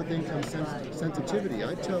taxes, even with income sensitivity.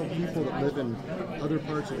 I tell people that live in other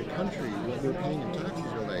parts of the country what they're paying in taxes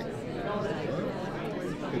are like, wow,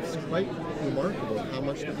 it's quite remarkable how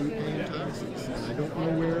much that we pay in taxes. And I don't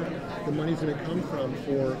know where the money's going to come from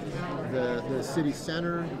for the city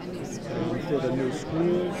center, for the new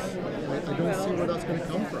schools. I don't see where that's going to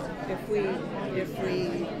come from. If we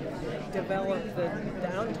develop the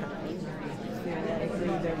downtown,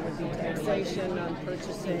 theoretically there would be taxation on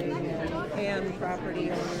purchasing and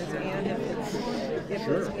property owners, and if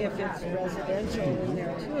it's residential in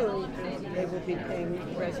there too, they will be paying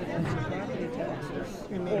residential property taxes.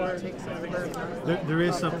 There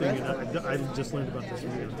is something, and I just learned about this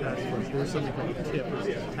from your task force. There's something called a TIP, which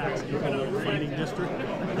is a tax increment planning district.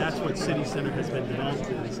 That's what City Center has been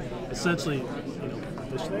developed as. Essentially,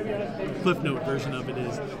 the Cliff Note version of it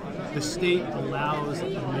is the state allows a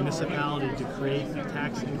municipality to create a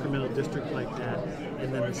tax incremental district like that,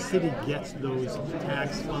 and then the city gets those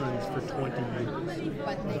tax funds for 20 years.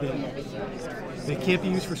 They can't be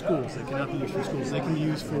used for schools. They cannot be used for schools. They can be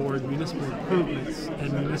used for municipal improvements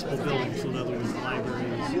and municipal buildings. So in other words,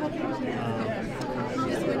 libraries,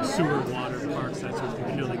 sewer, water, parks, that sort of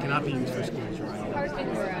thing. No, they cannot be used for schools. Right? Parking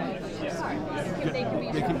or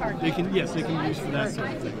yes, they can be used for that sort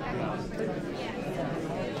of thing.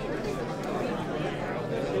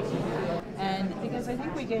 And because I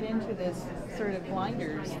think we get into this sort of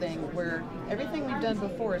blinders thing where everything we've done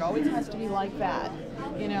before, it always has to be like that.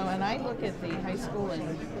 And I look at the high school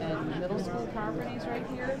and middle school properties right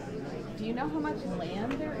here. Do you know how much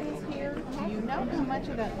land there is here? Do you know how much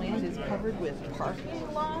of that land is covered with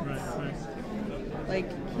parking lots? Right.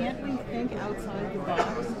 Like, can't we think outside the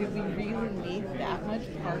box? Do we really need that much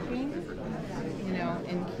parking?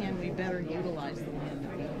 And can we better utilize the land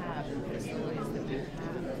that we have and the facilities that we have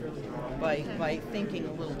by thinking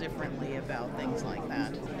a little differently about things like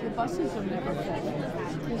that? The buses are never full.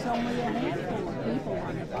 There's only a handful of people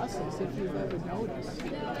on the buses, if you've ever noticed.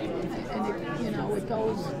 And it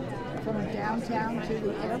goes from downtown to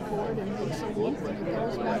the airport and makes a loop, and it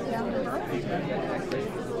goes back down to Burlington.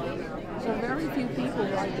 So very few people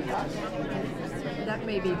ride the bus. That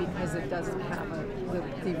may be because it doesn't have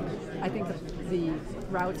I think the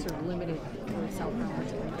routes are limited for South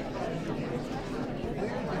Burlington.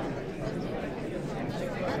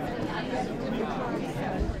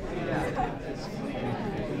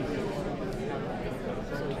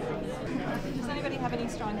 Does anybody have any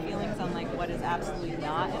strong feelings on what is absolutely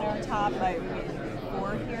not in our top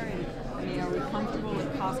four here? Are we comfortable with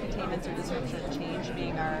cost containments or disruption of change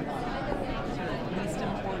being our least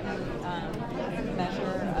important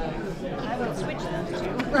measure of? I would switch them to.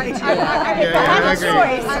 Right. I have a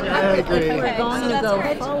choice. I agree. If we're going to go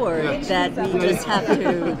forward, that we just have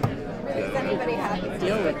to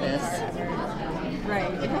deal with this.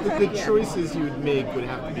 Right. The choices you would make would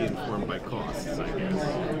have to be informed by costs, I guess.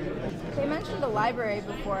 They mentioned the library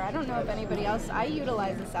before. I don't know if anybody else. I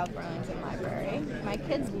utilize the South Burlington Library. My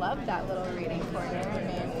kids love that little reading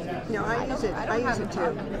corner. No, I use it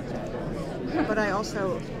too. But I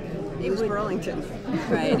also use Burlington.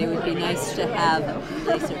 Right. It would be nice to have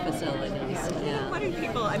nicer facilities. Yeah. What do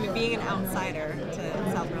people? Being an outsider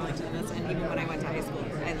to South Burlington, and even when I went to high school,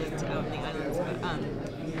 I lived out in the islands. But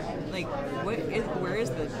where is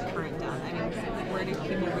the current down? Where do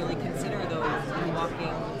people really consider those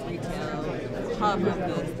walking retail hub of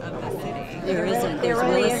the city? There isn't. There's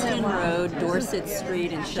Williston Road, Dorset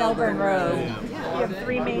Street, and Shelburne Road. You have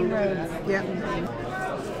three main roads. Yeah.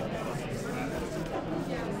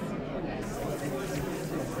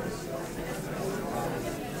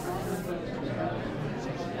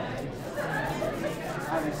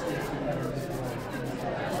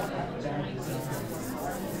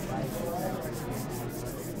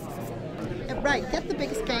 Right, get the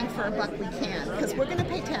biggest bang for our buck we can, because we're going to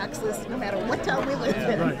pay taxes no matter what town we live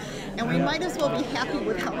in, Right. and we might as well be happy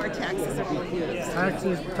with how our taxes are being used.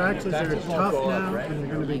 Taxes are tough now, and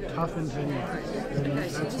they're going to be tough in 10 years. And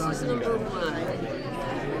that's not going to change.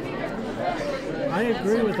 I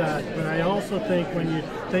agree with that, but I also think when you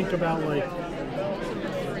think about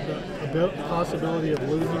the possibility of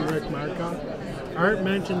losing Rick Marcotte, Art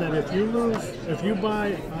mentioned that if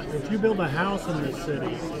you build a house in this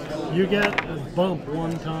city, you get a bump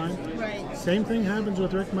one time. Right. Same thing happens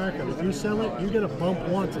with Rick Marcotte. If you sell it, you get a bump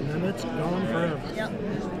once, and then it's gone forever. Yep,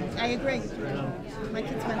 I agree. Yeah. My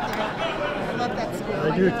kids went there. I love that school.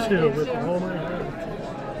 I do too, with all my heart.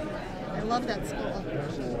 I love that school.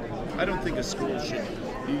 I don't think a school should.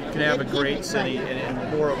 You can have a great city,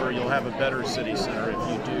 and moreover, you'll have a better city center if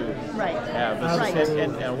you do have a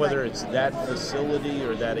and whether it's that facility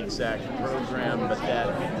or that exact program, but that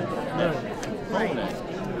component.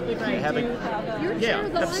 Having,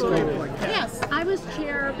 absolutely. Yes, I was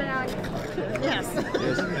chair back. Yes.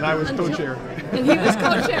 And I was co-chair. And he was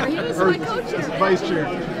co-chair. He was my co-chair. Vice chair.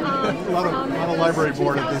 A lot of library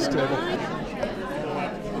board at this table.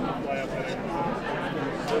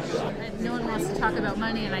 No one wants to talk about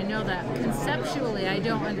money, and I know that. Conceptually, I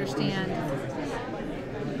don't understand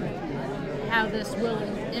how this will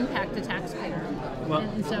impact the taxpayer. Well,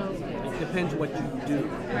 and so it depends what you do.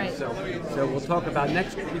 Right. So we'll talk about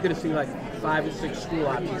next. You're going to see like 5 or 6 school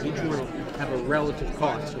options. Each one will have a relative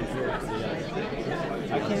cost compared to the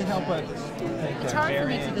other. I can't help but think it's hard for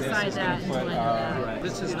me to decide that until I know that.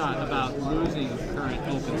 This is not about losing current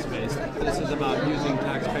open space. This is about using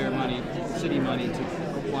taxpayer money, city money to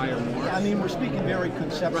acquire more. I mean, we're speaking very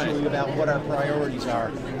conceptually about what our priorities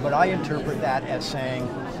are, but I interpret that as saying,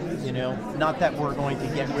 you know, not that we're going to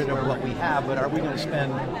get rid of what we have, but are we going to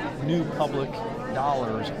spend new public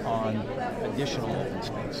dollars on additional open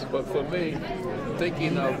space? But for me,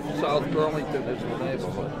 thinking of South Burlington as the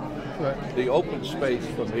neighborhood, the open space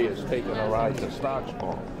for me is taking a ride to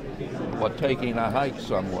Stocksboro, or taking a hike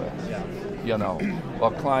somewhere, you know,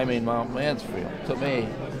 or climbing Mount Mansfield. To me,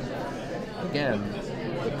 again,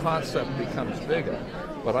 the concept becomes bigger.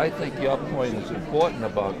 But I think your point is important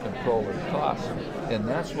about controlling costs, and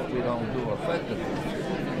that's what we don't do effectively,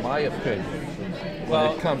 in my opinion, when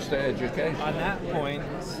it comes to education. On that point,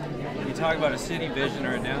 when you talk about a city vision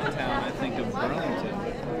or a downtown, I think of Burlington.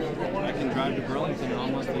 I can drive to Burlington in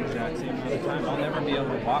almost the exact same amount of time. I'll never be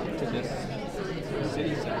able to walk to this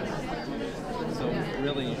city center. So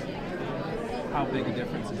really, how big a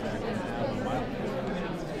difference is that going to have on my life?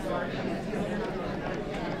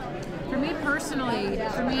 For me personally,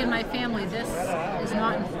 for me and my family, this is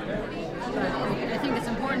not important. But I think it's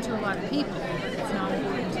important to a lot of people, but it's not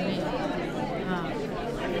important to me.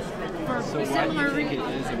 For So why do you think it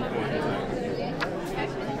is important?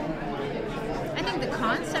 I think the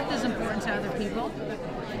concept is important to other people.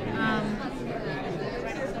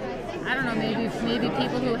 I don't know, maybe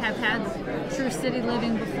people who have had true city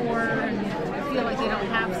living before and feel like they don't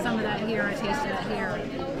have some of that here, a taste of that here.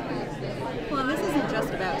 Well, this isn't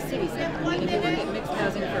just about city center. I mean, if you look at mixed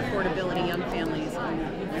housing for affordability, young families,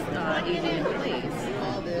 aging in place,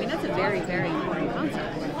 I mean, that's a very, very important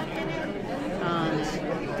concept.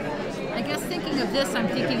 I guess thinking of this, I'm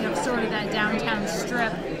thinking of sort of that downtown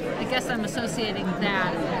strip. I guess I'm associating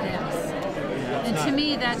that with this. And to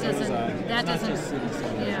me, that doesn't,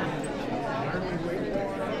 yeah.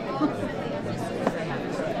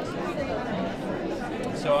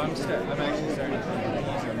 So I'm actually starting to think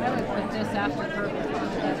I would put this after purple.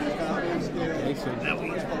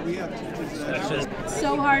 It's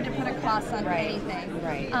so hard to put a cost on anything.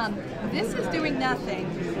 This is doing nothing.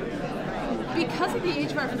 Because of the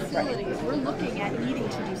age of our facilities, we're looking at needing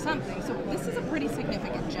to do something. So this is a pretty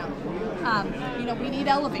significant jump. You know, we need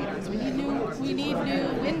elevators. We need new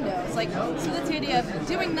windows. Like, so that's the idea of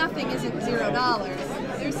doing nothing isn't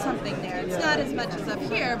 $0. There's something there. It's not as much as up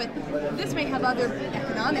here, but this may have other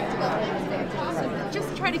economic development advantages. So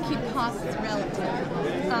just try to keep costs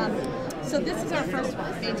relative. So this is our first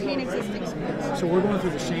one, maintain existing schools. So we're going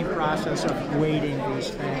through the same process of weighting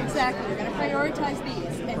these things. Exactly. We're going to prioritize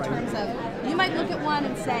these in terms of, you might look at one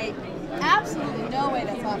and say, absolutely no way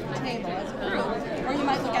that's off the table as a group. Or you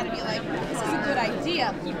might look at it and be like, this is a good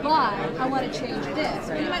idea, but I want to change this.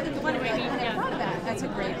 Or you might look at one and be like, I never thought of that. That's a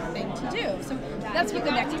great thing to do. So that's what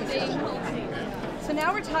the next discussion will be. So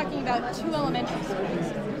now we're talking about 2 elementary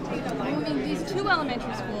schools. Moving these 2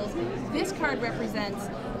 elementary schools, this card represents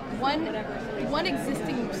one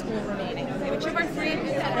existing school remaining. Which of our 3,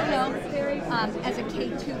 I don't know, as a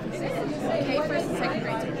K-2 facility. K first and second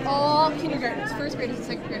grades, all kindergartners, first graders and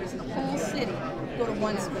second graders in the whole city go to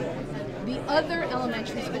one school. The other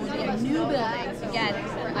elementary school would be a new building, again,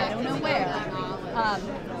 I don't know where,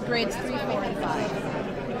 grades 3, 4, and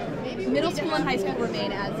 5. Middle school and high school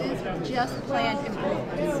remain as is, just planned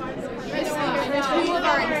improvements. This leaves 2 of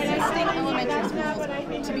our existing elementary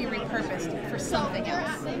schools to be repurposed for something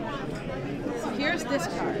else. So here's this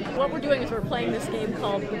card. What we're doing is we're playing this game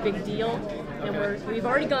called The Big Deal, and we've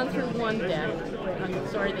already gone through one deck. I'm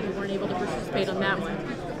sorry that you weren't able to participate on that one.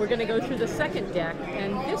 We're going to go through the second deck,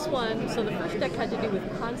 and this one, so the first deck had to do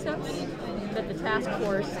with concepts that the task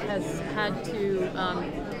force has had to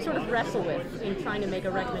sort of wrestle with in trying to make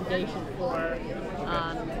a recommendation for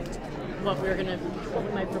what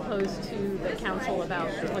we might propose to the council about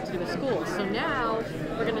what to do with schools. So now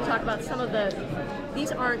we're going to talk about some of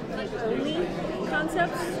these aren't the only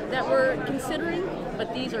concepts that we're considering,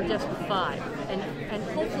 but these are just 5. And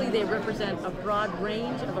hopefully they represent a broad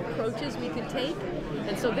range of approaches we could take.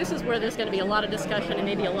 And so this is where there's going to be a lot of discussion and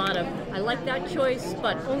maybe a lot of, I like that choice,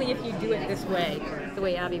 but only if you do it this way, the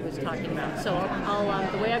way Abby was talking about. So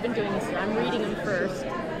the way I've been doing this is I'm reading them first,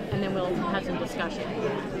 and then we'll have some discussion.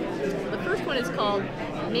 The first one is called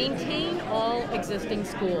Maintain All Existing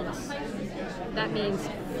Schools. That means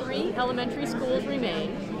 3 elementary schools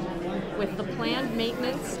remain with the planned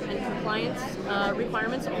maintenance and compliance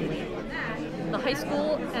requirements only. The high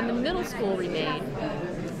school and the middle school remain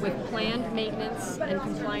with planned maintenance and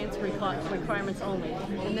compliance requirements only.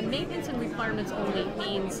 And the maintenance and requirements only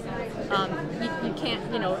means you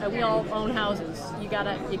can't, we all own houses. You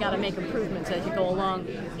gotta make improvements as you go along,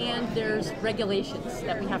 and there's regulations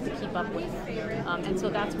that we have to keep up with. And so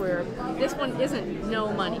that's where this one isn't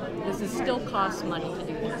no money. This is still costs money to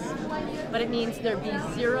do this, but it means there'd be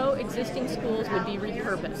 0 existing schools would be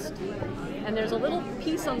repurposed. And there's a little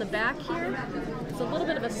piece on the back here. It's a little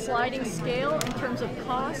bit of a sliding scale in terms of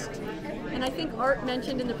cost. And I think Art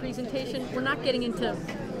mentioned in the presentation, we're not getting into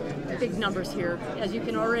big numbers here. As you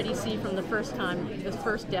can already see from the first time, this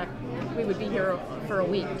first deck, we would be here for a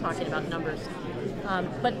week talking about numbers.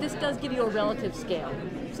 But this does give you a relative scale.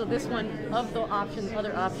 So this one, of the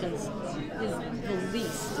other options, is the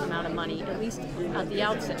least amount of money, at least at the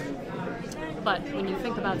outset. But when you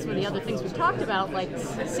think about some of the other things we've talked about, like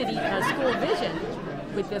city school vision,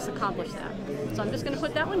 would this accomplish that? So I'm just going to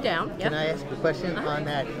put that one down. Yep. Can I ask a question on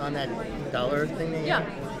that dollar thing? That yeah.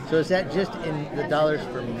 So is that just in the dollars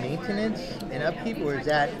for maintenance and upkeep, or is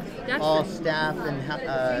that's all staff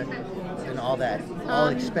and all that, all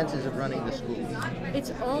expenses of running the school?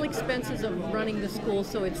 It's all expenses of running the school,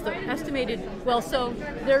 so it's the estimated. Well, so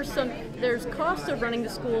there's costs of running the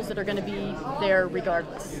schools that are going to be there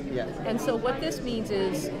regardless. Yeah. And so what this means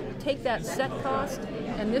is take that set cost,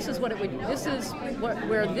 and this is what it would. This is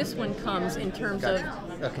where this one comes in terms of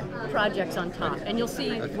projects on top, and you'll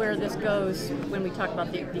see where this goes when we talk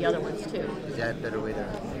about the other ones too. Is that a better way to?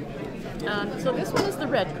 So this one is the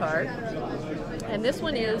red card, and this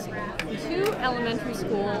one is 2 elementary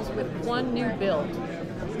schools with 1 new build.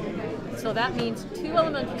 So that means 2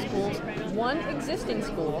 elementary schools, 1 existing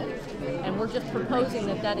school, and we're just proposing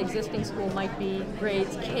that existing school might be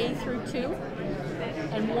grades K through 2,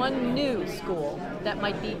 and 1 new school that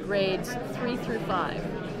might be grades 3 through 5.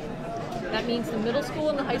 That means the middle school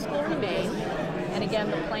and the high school remain, and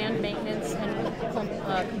again, the planned maintenance and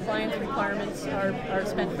compliance requirements are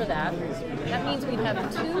spent for that. That means we'd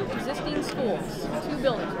have 2 existing schools, 2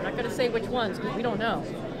 buildings, we're not going to say which ones because we don't know,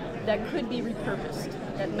 that could be repurposed,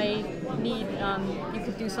 that may need, you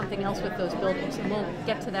could do something else with those buildings, and we'll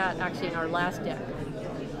get to that actually in our last deck.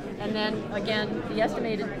 And then again, the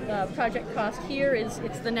estimated project cost here it's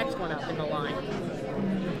the next one up in the line.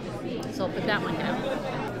 So I'll put that one down.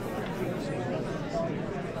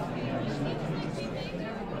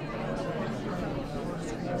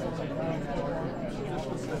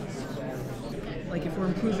 Like if we're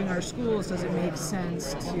improving our schools, does it make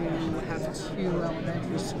sense to have 2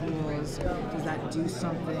 elementary schools? Does that do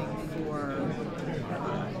something for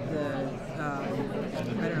I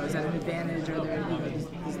don't know, is that an advantage? Or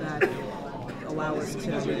does that allow us to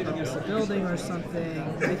repurpose a building or something?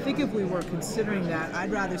 I think if we were considering that,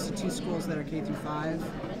 I'd rather see 2 schools that are K through 5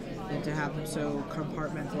 than to have them so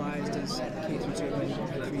compartmentalized as K through 2 and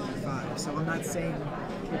 3 through 5. So I'm not saying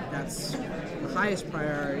that's the highest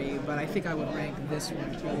priority, but I think I would rank this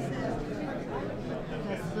one over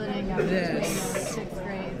this. 6th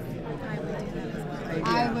grade.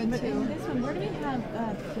 I would too. This one, where do we have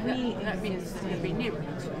 3? That means it's going to be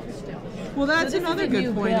neighborhoods still. Well, that's So this another is a good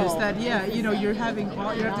new point. Is bill. that you have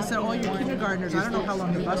to send all your kindergartners. I don't know how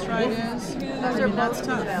long the bus ride is. That's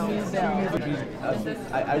tough.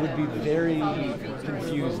 I would be very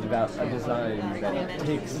confused about a design that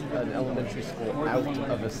takes an elementary school out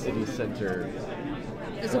of a city center.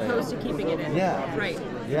 As opposed to keeping it in. Yeah. Right.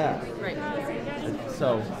 Yeah. Right.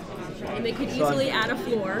 So. And they could easily add a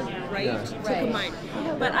floor, right, to combine.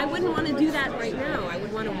 But I wouldn't want to do that right now. I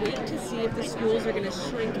would want to wait to see if the schools are going to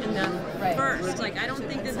shrink enough first. Like, I don't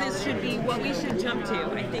think that this should be what we should jump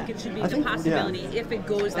to. I think it should be the possibility if it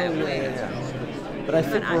goes that way. But I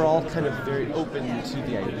think we're all kind of very open to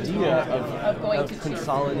the idea of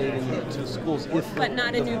consolidating the 2 schools. But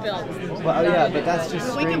not a new build. Well, yeah, but that's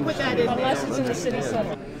just We can put that in unless it's in the city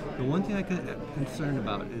center. The one thing I'm concerned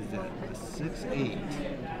about is that the 6-8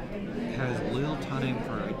 has little time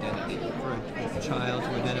for identity, for a child to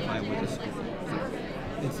identify with the school.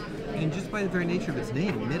 So and just by the very nature of its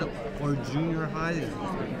name, middle or junior high,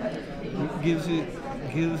 it gives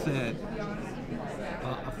that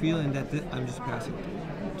a feeling that I'm just passing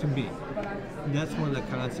to me. And that's one of the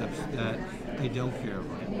concepts that I don't care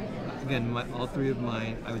about. Again, all three of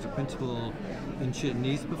mine, I was a principal in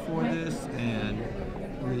Chittenden East before this, and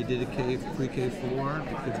when they did a pre-K4,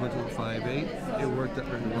 kids went to a 5-8, it worked out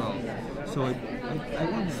very well. So I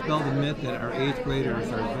want to dispel the myth that our 8th graders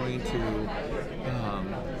are going to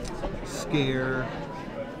scare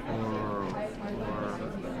or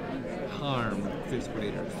harm 5th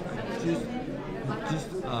graders.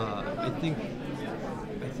 I think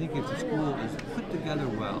if the school is put together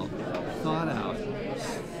well, thought out,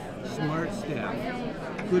 smart staff,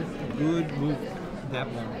 good move, that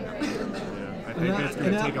won't happen. I think that's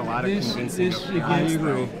going to take a lot of convincing. I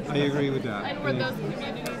agree with that. And were those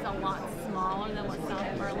communities a lot smaller than what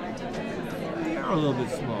South Burlington is? They're a little bit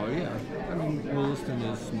smaller, yeah. I mean, Williston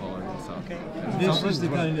is smaller than South. Okay. This is the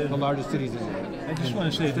kind of the largest cities in the I just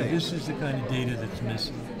want to say that this is the kind of data that's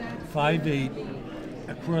missing. 5-8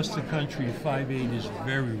 across the country, 5-8 is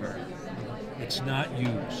very rare. It's not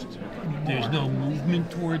used. There's no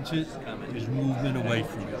movement towards it. There's movement away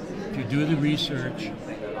from it. If you do the research,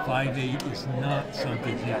 5-8 is not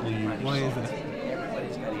something people use. Why is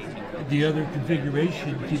it? The other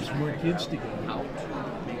configuration keeps more kids together.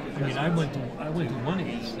 I mean, I went to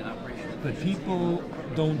 1-8s, but people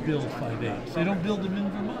don't build 5-8s. They don't build them in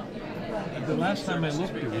Vermont. The last time I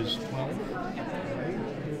looked, there was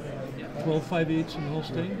 12 5-8s in the whole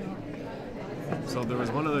state. So there was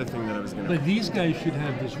one other thing that I was going to... But these guys should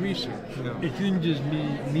have this research. It shouldn't just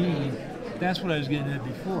mean that's what I was getting at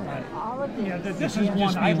before. Yeah, this is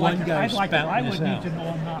one I would need to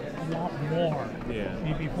know a lot more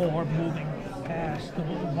before moving past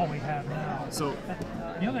what we have now. So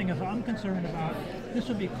the other thing is I'm concerned about, this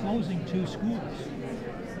would be closing 2 schools.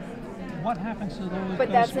 What happens to those?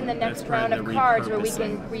 But that's in the next round of cards where we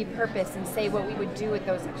can repurpose and say what we would do with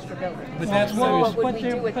those extra buildings. But that's what would we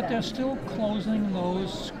do with them? But they're still closing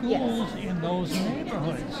those schools in those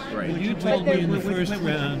neighborhoods. Right. Well, you told me in the first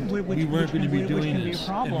round we weren't going to be doing this,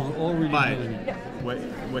 and we're already doing it.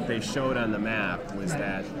 What they showed on the map was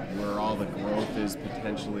that where all the growth is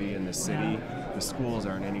potentially in the city, the schools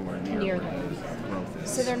aren't anywhere near where the growth is.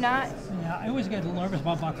 So they're not... Yeah, I always get nervous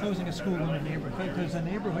about closing a school in a neighborhood because a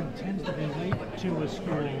neighborhood tends to relate to a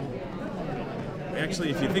school.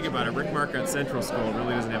 Actually, if you think about it, Rick Marquette Central School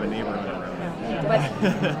really doesn't have a neighborhood around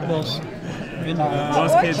it. Most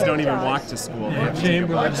kids don't even walk to school.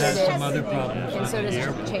 Chamberlain has some other problems. And so does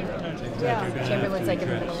Chamberlain. Yeah, Chamberlain's like in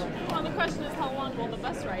the middle. Well, the question is, how long will the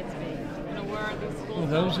bus rides be? Where are these schools?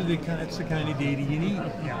 Well, that's the kind of data you need,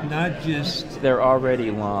 not just... They're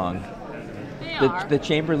already long. They are. The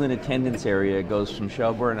Chamberlain attendance area goes from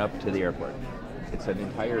Shelburne up to the airport. It's an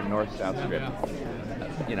entire north-south strip.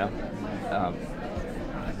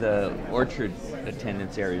 The Orchard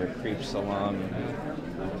attendance area creeps along,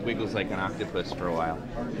 wiggles like an octopus for a while.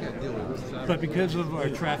 But because of our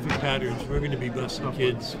traffic patterns, we're going to be busing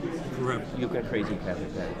kids forever. You've got crazy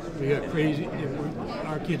traffic patterns. We got crazy.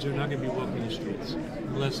 Our kids are not going to be walking the streets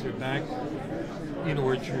unless they're back in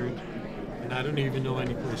Orchard. And I don't even know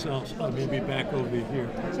any place else. Or maybe back over here.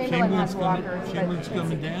 Chamberlain's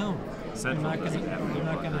coming down. They're not going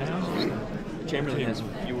to house us. Chamberlain has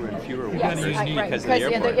fewer and fewer walkers because of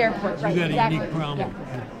the airport. You got a unique problem.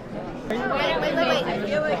 Wait.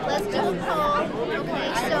 Let's do a poll. Okay,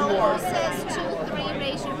 so who says 2, 3,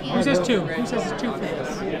 raise your hand. Who says 2? Who says 2 for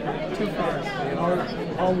this? 2 for us.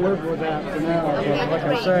 I'll live with that for now. Like I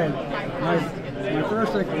said, my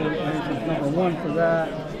first inclination is number 1 for that,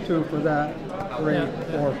 2 for that, 3,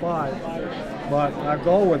 4, 5. But I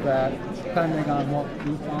go with that depending on what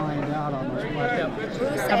we find out on this question.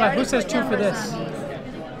 How about who says 2 for this?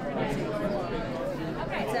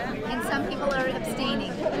 And some people are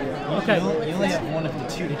abstaining. Okay. You only have one of the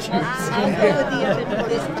 2 to choose. I'll go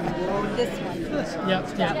this one. Yep.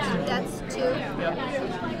 That's 2. Yep.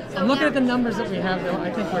 I'm looking at the numbers that we have, though.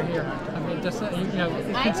 I think we're here. I mean, just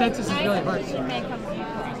consensus is really hard.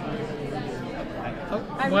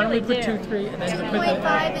 Why don't we put 2, 3, and then 2.5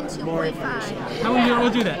 and 2.5. How will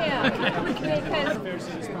you do that?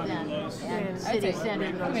 City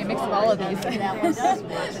center. We mix all of these. That one does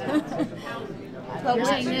work. You're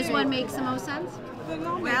saying this one makes the most sense?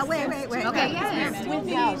 Well, wait. Okay,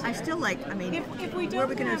 yes. I still like, if we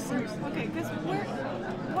don't have, okay, because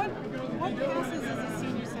what passes as a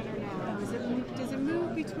senior center now? Is it Does it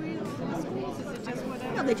move between the schools? Is it just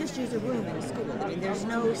whatever? No, they just use a room in a school. I mean, there's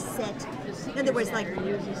no set. In other words, like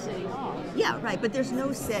yeah, right. But there's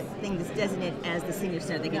no set thing that's designated as the senior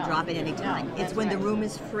center. They can drop it any time. It's when the room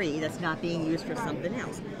is free that's not being used for something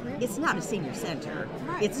else. It's not a senior center.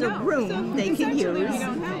 It's a room they can use.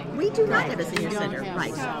 We do not have a senior center,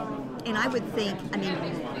 right? And I would think, I mean,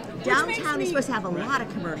 downtown is supposed to have a lot of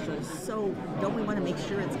commercials, so don't we want to make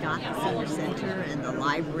sure it's got the senior center and the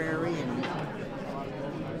library and...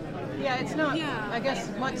 Yeah, it's not, I guess,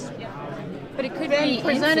 much... But it could be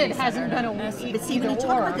presented hasn't been a But see, when you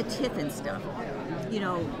talk about the TIF and stuff, you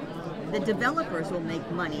know, the developers will make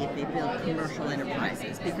money if they build commercial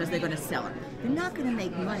enterprises because they're going to sell it. They're not going to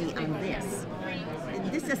make money on this.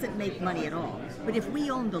 This doesn't make money at all. But if we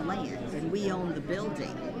own the land and we own the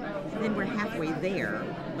building, then we're halfway there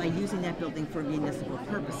by using that building for municipal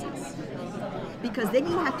purposes. Because then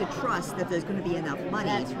you have to trust that there's going to be enough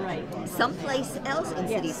money someplace else in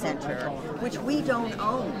city center, which we don't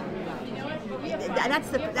own. That's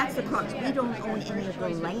the crux. We don't own any of the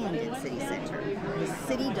land in city center. The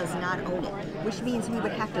city does not own it, which means we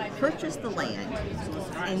would have to purchase the land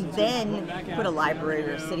and then put a library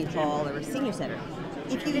or a city hall or a senior center.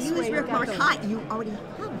 If you use Rick Mark High, you already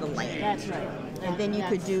have the land. That's right. And then you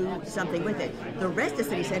could do something with it. The rest of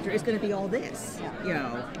city center is going to be all this, you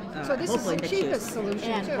know. So this is the cheapest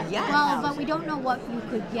solution too. Yeah. Well, but we don't know what you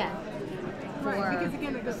could get. Right, because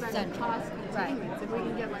again, it goes back to cost containment, and we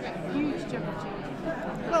can get like a huge chunk of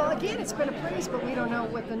change. Well, again, it's been appraised, but we don't know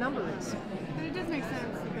what the number is. But it does make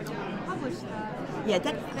sense if they don't publish that. Yeah,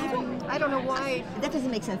 I don't know why. That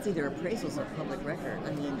doesn't make sense either. Appraisals are public record.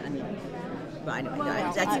 I mean. But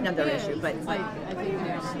anyway, that's another issue.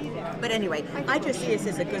 But anyway, I just see this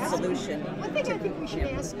as a good solution. One thing I think we should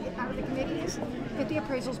ask out of the committee is that the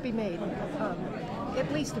appraisals be made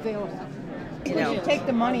at least available. You We know, should take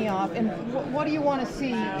the money off, and what do you want to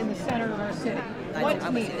see in the center of our city? What's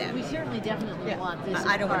needed? We certainly definitely want this.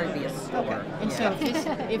 I don't want it to be a store. Okay. And so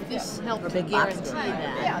if this helps to big box guarantee store.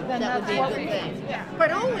 that, then that would be a that's good what thing. Yeah.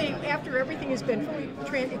 But only after everything has been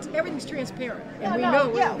fully everything's transparent, and we know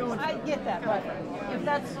where we're going. I get that, but if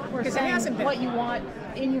that's we're saying what you want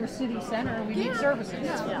in your city center, we need services.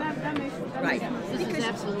 That makes This is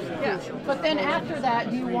absolutely crucial. But then after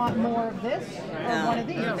that, do you want more of this or one of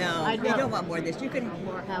these? No, we don't want more of this. You can.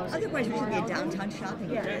 Otherwise, we should be a downtown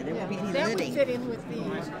shopping area. There won't be any That living. would fit in with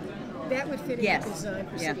the. That would fit in the design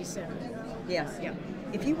for city center. Yes. Yeah.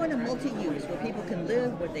 If you want a multi-use where people can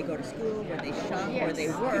live, where they go to school, where they shop, where they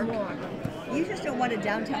work, you just don't want a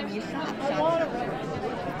downtown where you shop.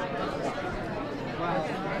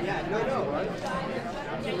 Yeah, no, right?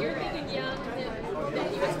 So you're thinking young,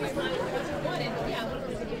 that USB line is what you wanted.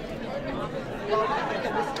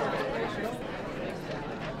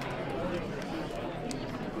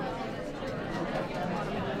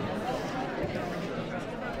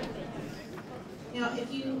 Now,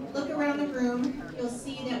 if you look around the room, you'll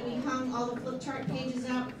see that we hung all the flip chart pages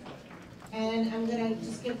up. And I'm going to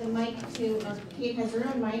just give the mic to, Kate has her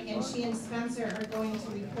own mic, and she and Spencer are going to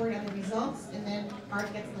report on the results, and then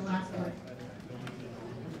Art gets the last word.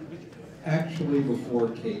 Actually, before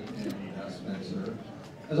Kate and Spencer,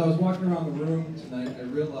 as I was walking around the room tonight, I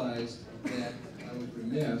realized that I was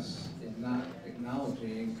remiss in not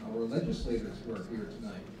acknowledging our legislators who are here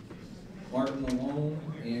tonight. Martin Malone,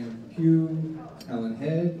 Ann Pugh, Helen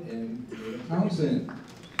Head, and David Townsend.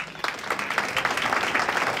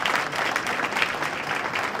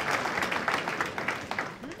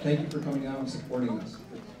 Thank you for coming out and supporting us.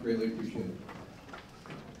 It's greatly appreciated.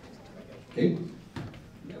 Kate?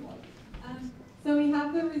 So we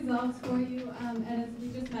have the results for you, and as we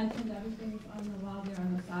just mentioned, everything's on the wall there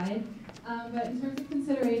on the side. But in terms of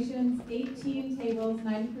considerations, 18 tables,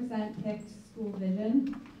 90% picked school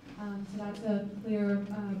vision. So that's a clear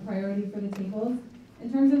priority for the tables.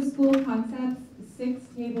 In terms of school concepts, 6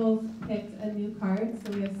 tables picked a new card.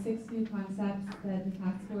 So we have 6 new concepts that the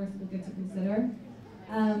task force will get to consider.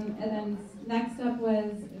 And then next up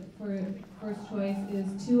was, for first choice,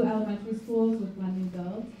 is 2 elementary schools with 1 new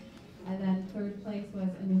build. And then third place was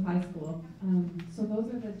a new high school. So those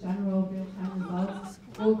are the general real-time results.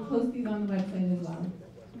 We'll post these on the website as well.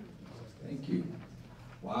 Thank you.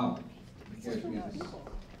 Wow. You guys made this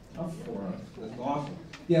tough for us. That's awesome.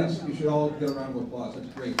 Yes, you should all get a round of applause. That's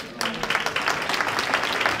great.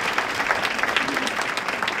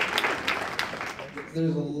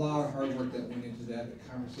 There's a lot of hard work that went into that. The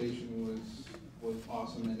conversation was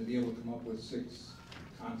awesome, and to be able to come up with 6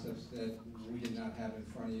 concepts that we did not have in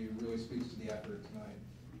front of you really speaks to the effort tonight.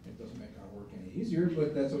 It doesn't make our work any easier,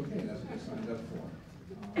 but that's okay. That's what we signed up for.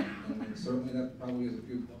 And certainly that probably is a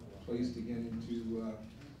good place to get into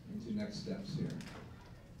into next steps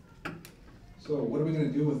here. So what are we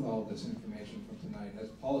going to do with all of this information from tonight? As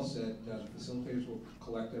Paula said, the facilitators will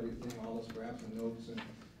collect everything, all those graphs and notes, and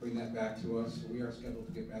bring that back to us. We are scheduled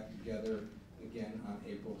to get back together again on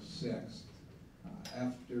April 6th.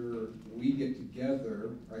 After we get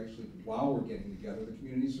together, or actually while we're getting together, the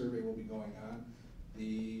community survey will be going on.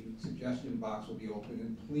 The suggestion box will be open,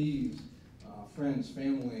 and please, friends,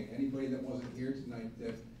 family, anybody that wasn't here tonight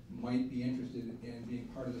that might be interested in being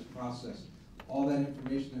part of this process, all that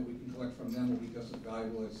information that we can collect from them will be just as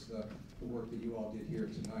valuable as the work that you all did here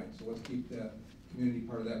tonight. So let's keep that community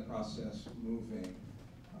part of that process moving.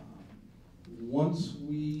 Once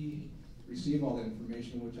we receive all that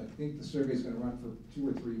information, which I think the survey is going to run for 2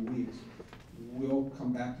 or 3 weeks, we'll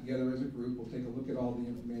come back together as a group, we'll take a look at all the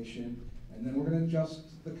information, and then we're going to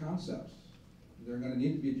adjust the concepts. They're going to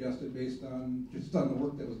need to be adjusted based on just on the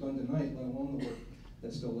work that was done tonight, let alone the work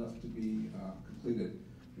that's still left to be completed.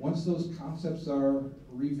 Once those concepts are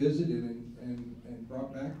revisited and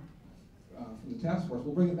brought back from the task force,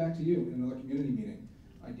 we'll bring it back to you in another community meeting.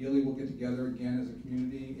 Ideally, we'll get together again as a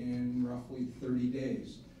community in roughly 30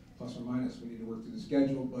 days, plus or minus. We need to work through the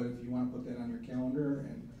schedule, but if you want to put that on your calendar,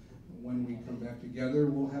 and when we come back together,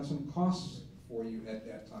 we'll have some costs for you at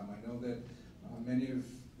that time. I know that many of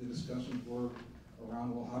the discussions were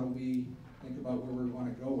around, well, how do we think about where we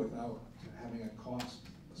want to go without having a cost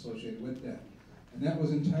associated with that? And that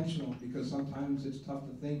was intentional, because sometimes it's tough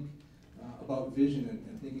to think about vision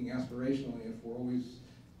and thinking aspirationally if we're always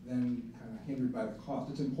then kind of hindered by the cost.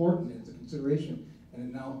 It's important, it's a consideration,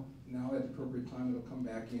 and now at the appropriate time it'll come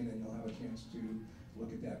back in and you'll have a chance to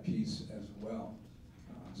look at that piece as well.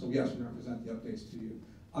 So yes, we're going to present the updates to you.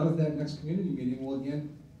 Out of that next community meeting, we'll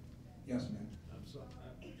again, yes ma'am. I'm sorry,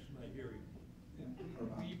 it's my hearing. Yeah.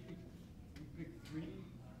 You picked 3?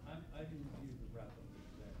 I didn't hear the wrap-up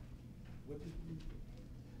exactly. What did you pick?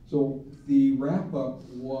 So the wrap-up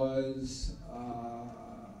was,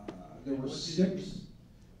 there were six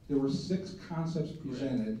concepts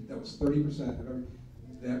presented. That was 30% of every,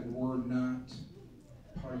 that were not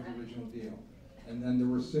part of the original deal. And then there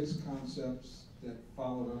were 6 concepts that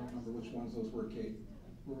followed. I don't remember which ones those were, Kate.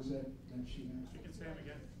 Where was that sheet? You can say them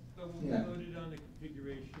again. But when Yeah. we voted on the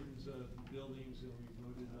configurations of the buildings and we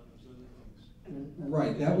voted on those other things.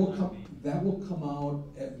 Right, that will come out,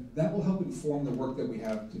 that will help inform the work that we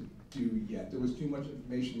have to do yet. There was too much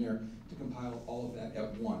information there to compile all of that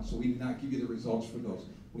at once, so we did not give you the results for those.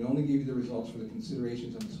 We only gave you the results for the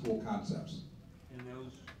considerations on the school concepts. And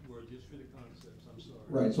those were just for the concepts, I'm sorry.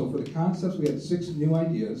 Right, so for the concepts, we had 6 new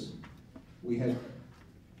ideas. We had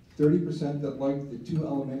 30% that liked the 2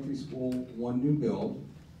 elementary school, 1 new build,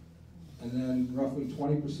 and then roughly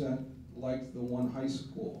 20% liked the 1 high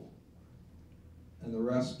school. And the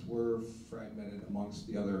rest were fragmented amongst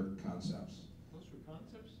the other concepts. Those were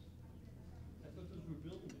concepts? I thought those were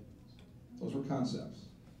building units. Those were concepts.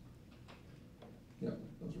 Yep,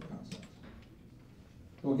 those were concepts.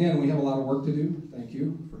 So again, we have a lot of work to do. Thank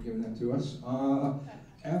you for giving that to us.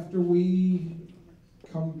 After we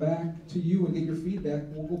come back to you and get your feedback,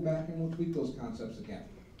 we'll go back and we'll tweak those concepts again.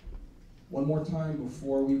 One more time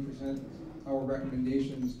before we present our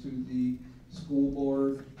recommendations to the school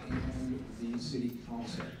board and the city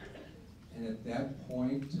council. And at that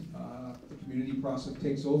point, the community process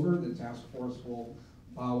takes over, the task force will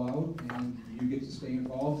bow out, and you get to stay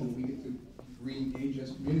involved, and we get to re-engage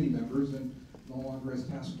as community members and no longer as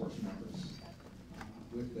task force members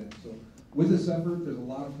with that. So with this effort, there's a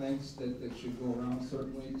lot of thanks that should go around,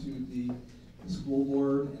 certainly to the school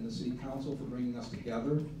board and the city council for bringing us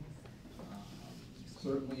together.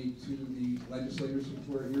 Certainly to the legislators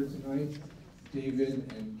who are here tonight,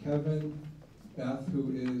 David and Kevin, Beth,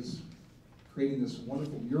 who is creating this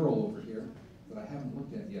wonderful mural over here that I haven't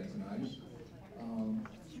looked at yet tonight.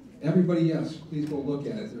 Everybody, yes, please go look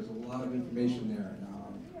at it. There's a lot of information there.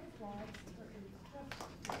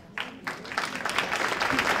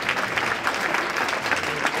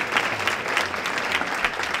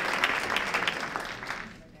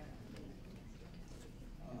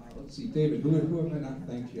 Let's see, David, who have I not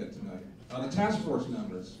thanked yet tonight? The task force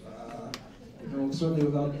members. You know, certainly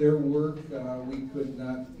without their work, we could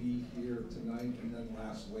not be here tonight. And then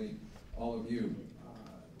lastly, all of you.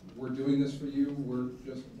 We're doing this for you. We're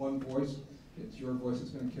just one voice. It's your voice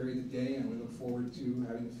that's going to carry the day, and we look forward to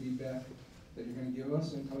having the feedback that you're going to give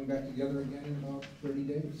us and coming back together again in about 30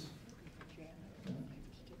 days.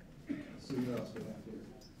 Let's see what else we have here.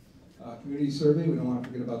 Community survey, we don't want to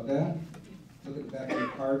forget about that. Look at the back of your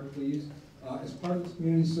card, please. As part of this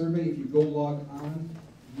community survey, if you go log on,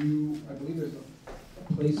 I believe there's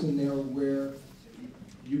a place in there where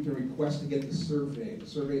you can request to get the survey. The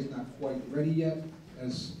survey is not quite ready yet.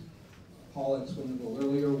 As Paul explained a little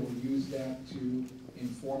earlier, we'll use that to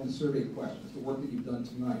inform the survey questions, the work that you've done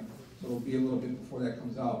tonight. So it'll be a little bit before that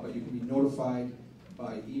comes out, but you can be notified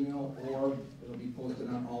by email, or it'll be posted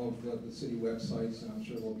on all of the city websites, and I'm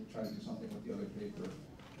sure we'll try to do something with the other paper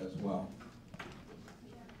as well.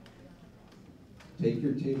 Take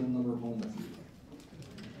your table number home with you.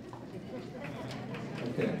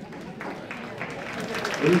 Okay.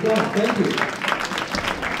 There you go. Thank you.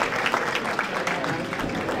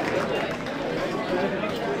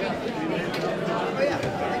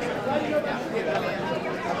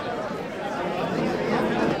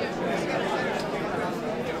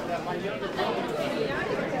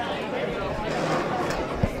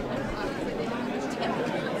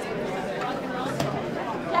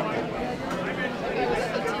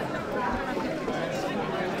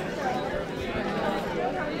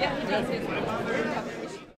 Yeah, he does.